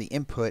channels from the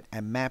input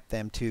and map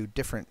them to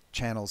different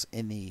channels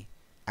in the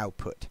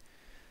output.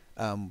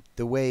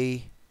 The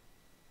way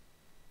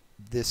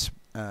this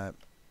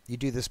you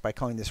do this by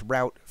calling this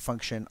route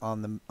function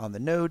on the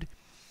node,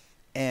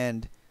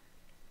 and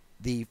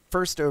the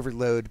first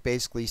overload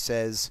basically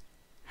says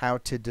how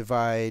to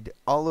divide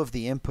all of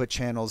the input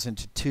channels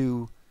into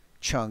 2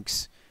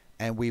 chunks,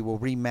 and we will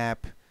remap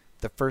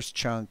the first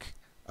chunk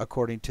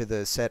according to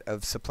the set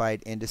of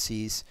supplied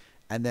indices,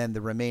 and then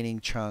the remaining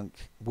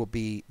chunk will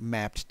be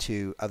mapped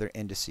to other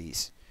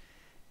indices.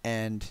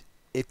 And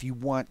if you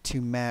want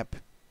to map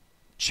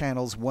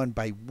channels one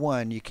by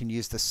one, you can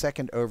use the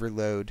second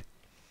overload,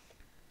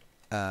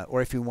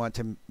 or if you want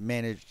to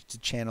manage the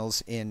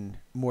channels in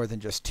more than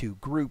just 2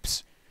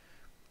 groups,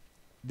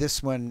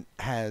 this one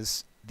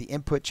has the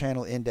input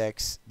channel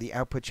index, the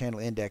output channel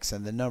index,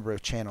 and the number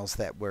of channels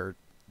that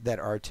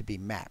are to be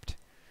mapped,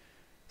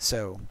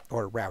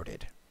 or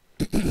routed.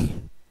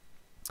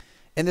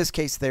 In this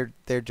case,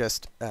 they're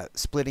just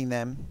splitting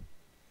them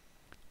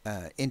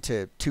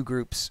into 2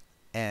 groups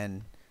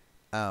and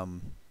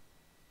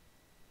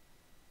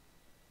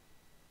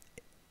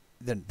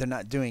they're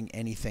not doing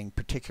anything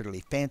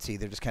particularly fancy.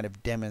 They're just kind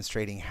of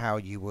demonstrating how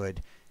you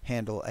would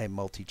handle a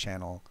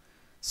multi-channel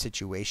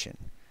situation.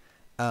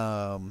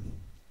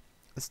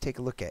 Let's take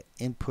a look at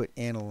Input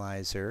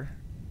Analyzer.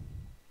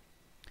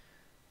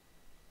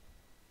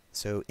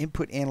 So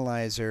Input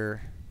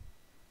Analyzer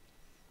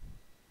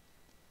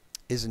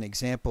is an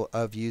example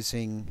of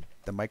using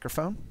the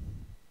microphone.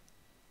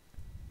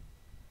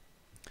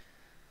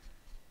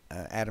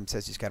 Adam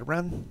says he's got to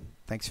run.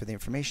 Thanks for the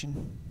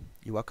information.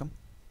 You're welcome.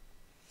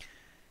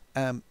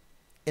 In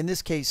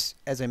this case,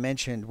 as I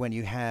mentioned, when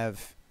you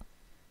have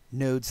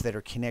nodes that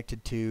are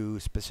connected to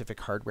specific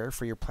hardware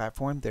for your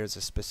platform, there's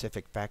a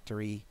specific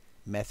factory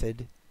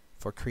method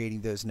for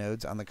creating those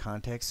nodes on the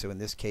context. So in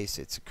this case,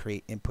 it's a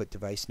create input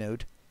device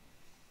node.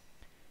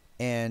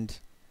 And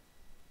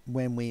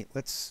when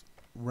let's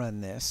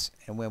run this,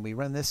 and when we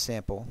run this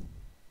sample,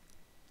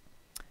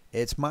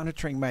 it's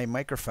monitoring my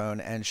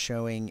microphone and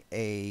showing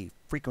a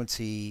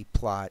frequency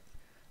plot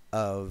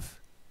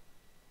of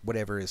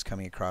whatever is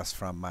coming across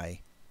from my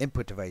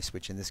input device,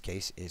 which in this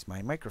case is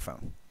my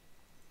microphone.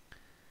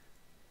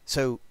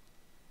 So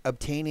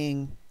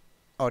obtaining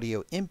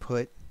audio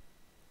input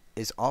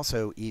is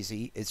also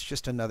easy. It's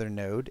just another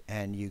node,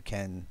 and you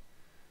can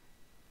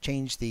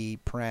change the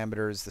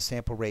parameters, the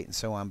sample rate, and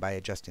so on by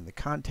adjusting the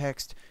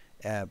context,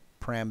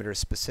 parameters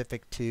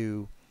specific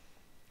to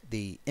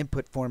the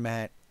input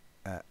format.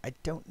 I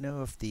don't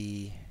know if does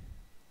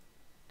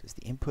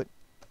the input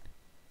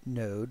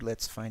node,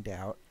 let's find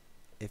out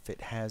if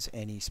it has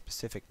any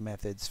specific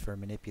methods for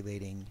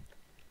manipulating.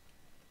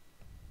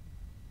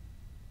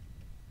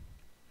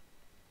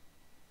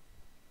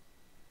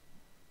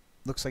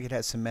 Looks like it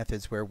has some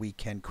methods where we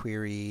can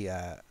query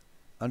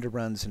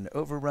underruns and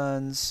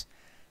overruns,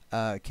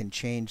 can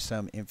change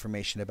some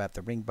information about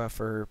the ring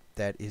buffer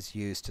that is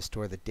used to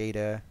store the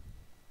data,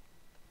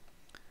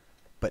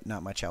 but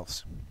not much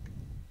else.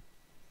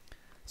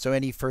 So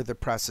any further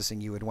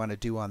processing you would want to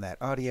do on that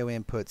audio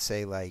input,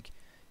 say like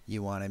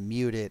you want to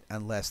mute it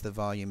unless the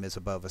volume is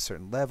above a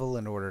certain level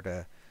in order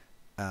to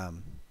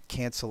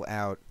cancel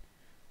out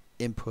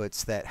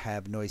inputs that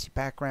have noisy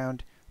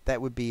background,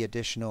 that would be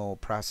additional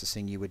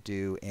processing you would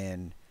do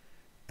in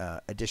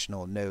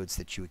additional nodes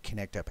that you would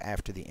connect up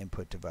after the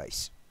input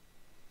device.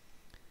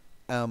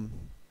 The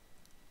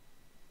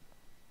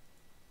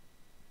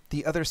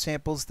other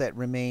samples that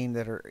remain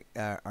that are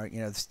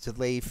this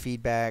delay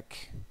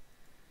feedback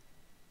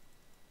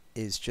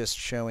is just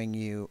showing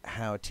you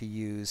how to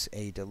use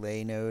a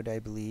delay node, I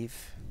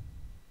believe.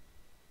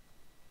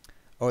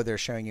 Or they're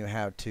showing you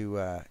how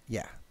to,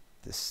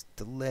 this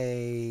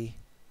delay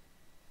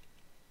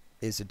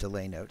is a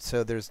delay node.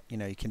 So there's,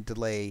 you can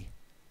delay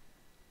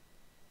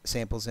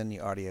samples in the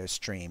audio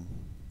stream.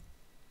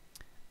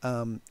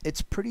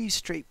 It's pretty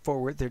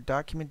straightforward. Their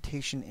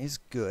documentation is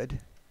good.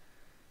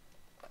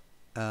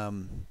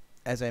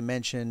 As I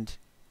mentioned,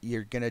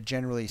 you're going to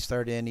generally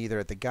start in either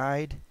at the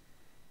guide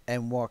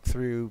and walk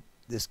through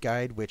this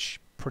guide, which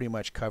pretty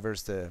much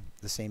covers the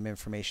same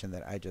information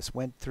that I just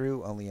went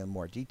through, only in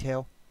more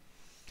detail.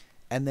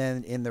 And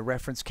then in the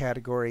reference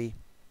category,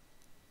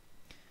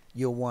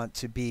 you'll want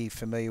to be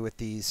familiar with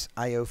these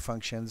I/O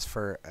functions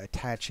for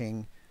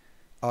attaching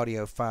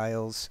audio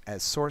files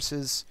as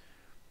sources.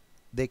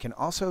 They can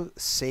also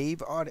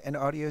save an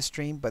audio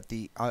stream, but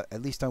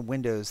at least on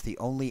Windows, the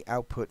only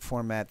output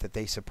format that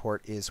they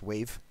support is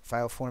WAV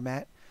file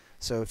format.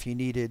 So if you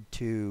needed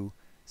to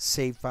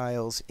save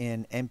files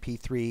in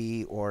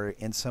MP3 or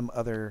in some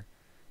other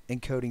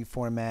encoding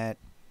format,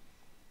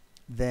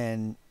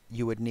 then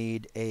you would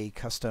need a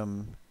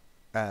custom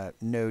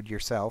node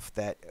yourself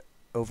that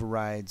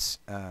overrides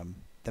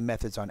the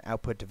methods on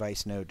output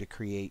device node to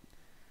create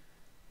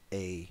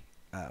a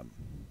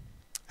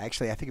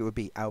actually, I think it would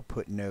be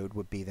output node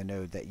would be the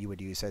node that you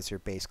would use as your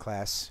base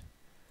class.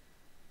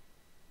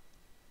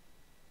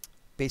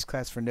 Base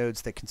class for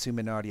nodes that consume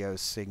an audio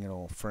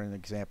signal, for an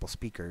example,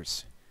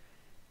 speakers.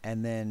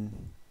 And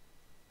then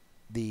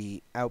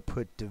the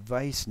output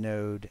device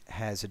node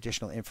has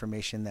additional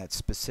information that's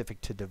specific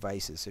to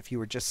devices. If you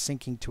were just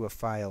syncing to a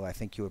file, I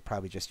think you would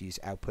probably just use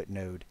output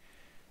node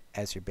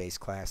as your base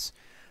class.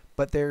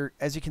 But there,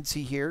 as you can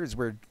see here, as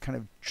we're kind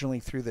of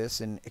drilling through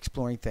this and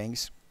exploring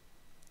things,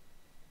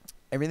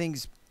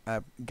 everything's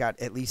got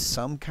at least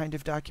some kind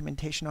of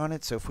documentation on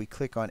it. So if we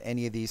click on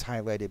any of these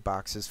highlighted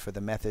boxes for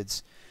the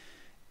methods,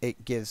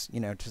 it gives,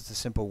 just a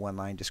simple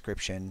one-line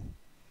description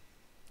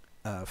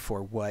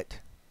for what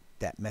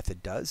that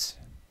method does.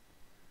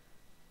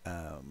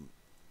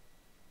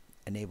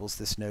 Enables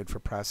this node for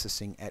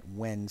processing at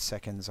when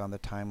seconds on the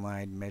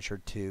timeline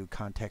measured to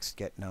context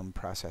get num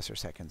processor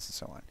seconds and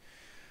so on.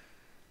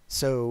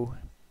 So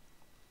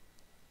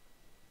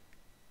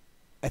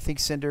I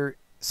think Cinder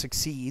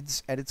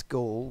succeeds at its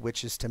goal,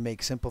 which is to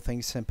make simple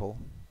things simple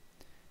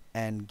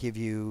and give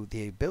you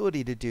the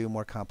ability to do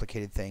more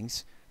complicated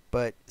things.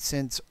 But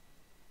since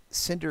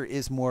Cinder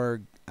is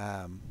more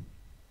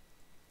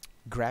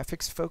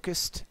graphics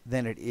focused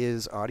than it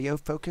is audio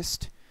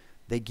focused,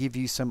 they give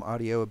you some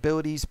audio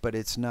abilities, but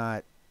it's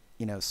not,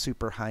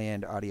 super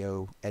high-end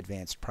audio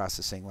advanced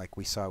processing like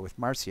we saw with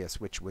Marcius,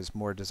 which was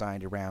more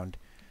designed around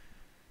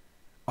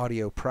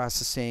audio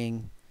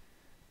processing,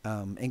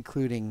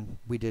 including,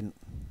 we didn't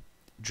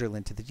drill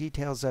into the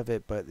details of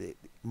it, but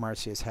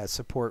Marcius has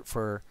support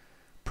for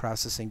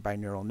processing by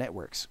neural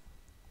networks.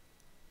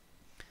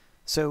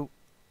 So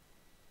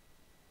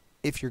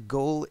if your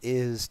goal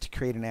is to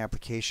create an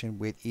application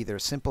with either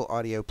simple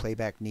audio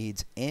playback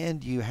needs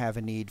and you have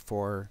a need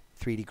for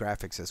 3D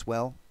graphics as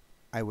well,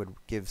 I would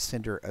give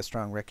Cinder a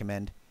strong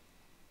recommend.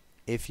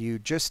 If you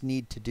just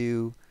need to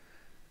do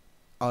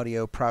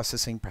audio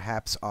processing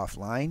perhaps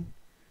offline,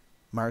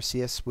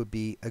 Marcius would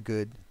be a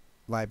good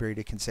library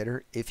to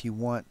consider. If you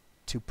want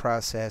to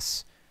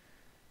process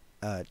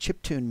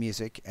chiptune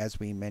music, as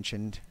we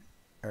mentioned,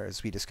 or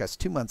as we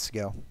discussed 2 months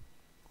ago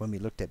when we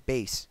looked at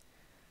bass,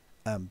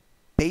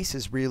 bass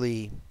is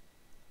really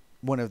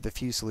one of the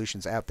few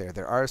solutions out there.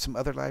 There are some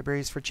other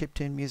libraries for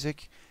chiptune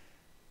music,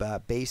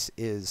 but bass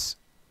is,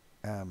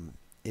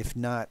 if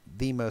not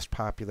the most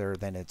popular,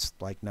 then it's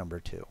like number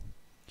 2.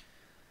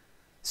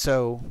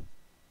 So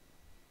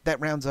that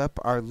rounds up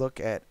our look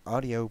at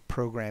audio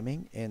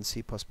programming in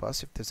C++.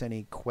 If there's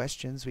any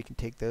questions, we can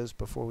take those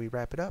before we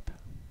wrap it up.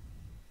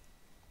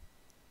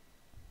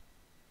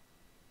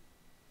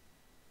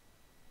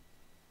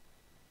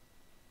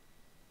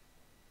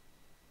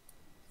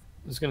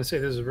 I was going to say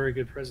this is a very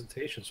good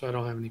presentation, so I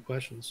don't have any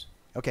questions.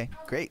 Okay,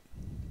 great.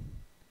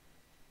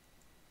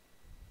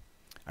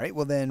 All right,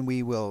 well then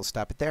we will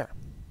stop it there.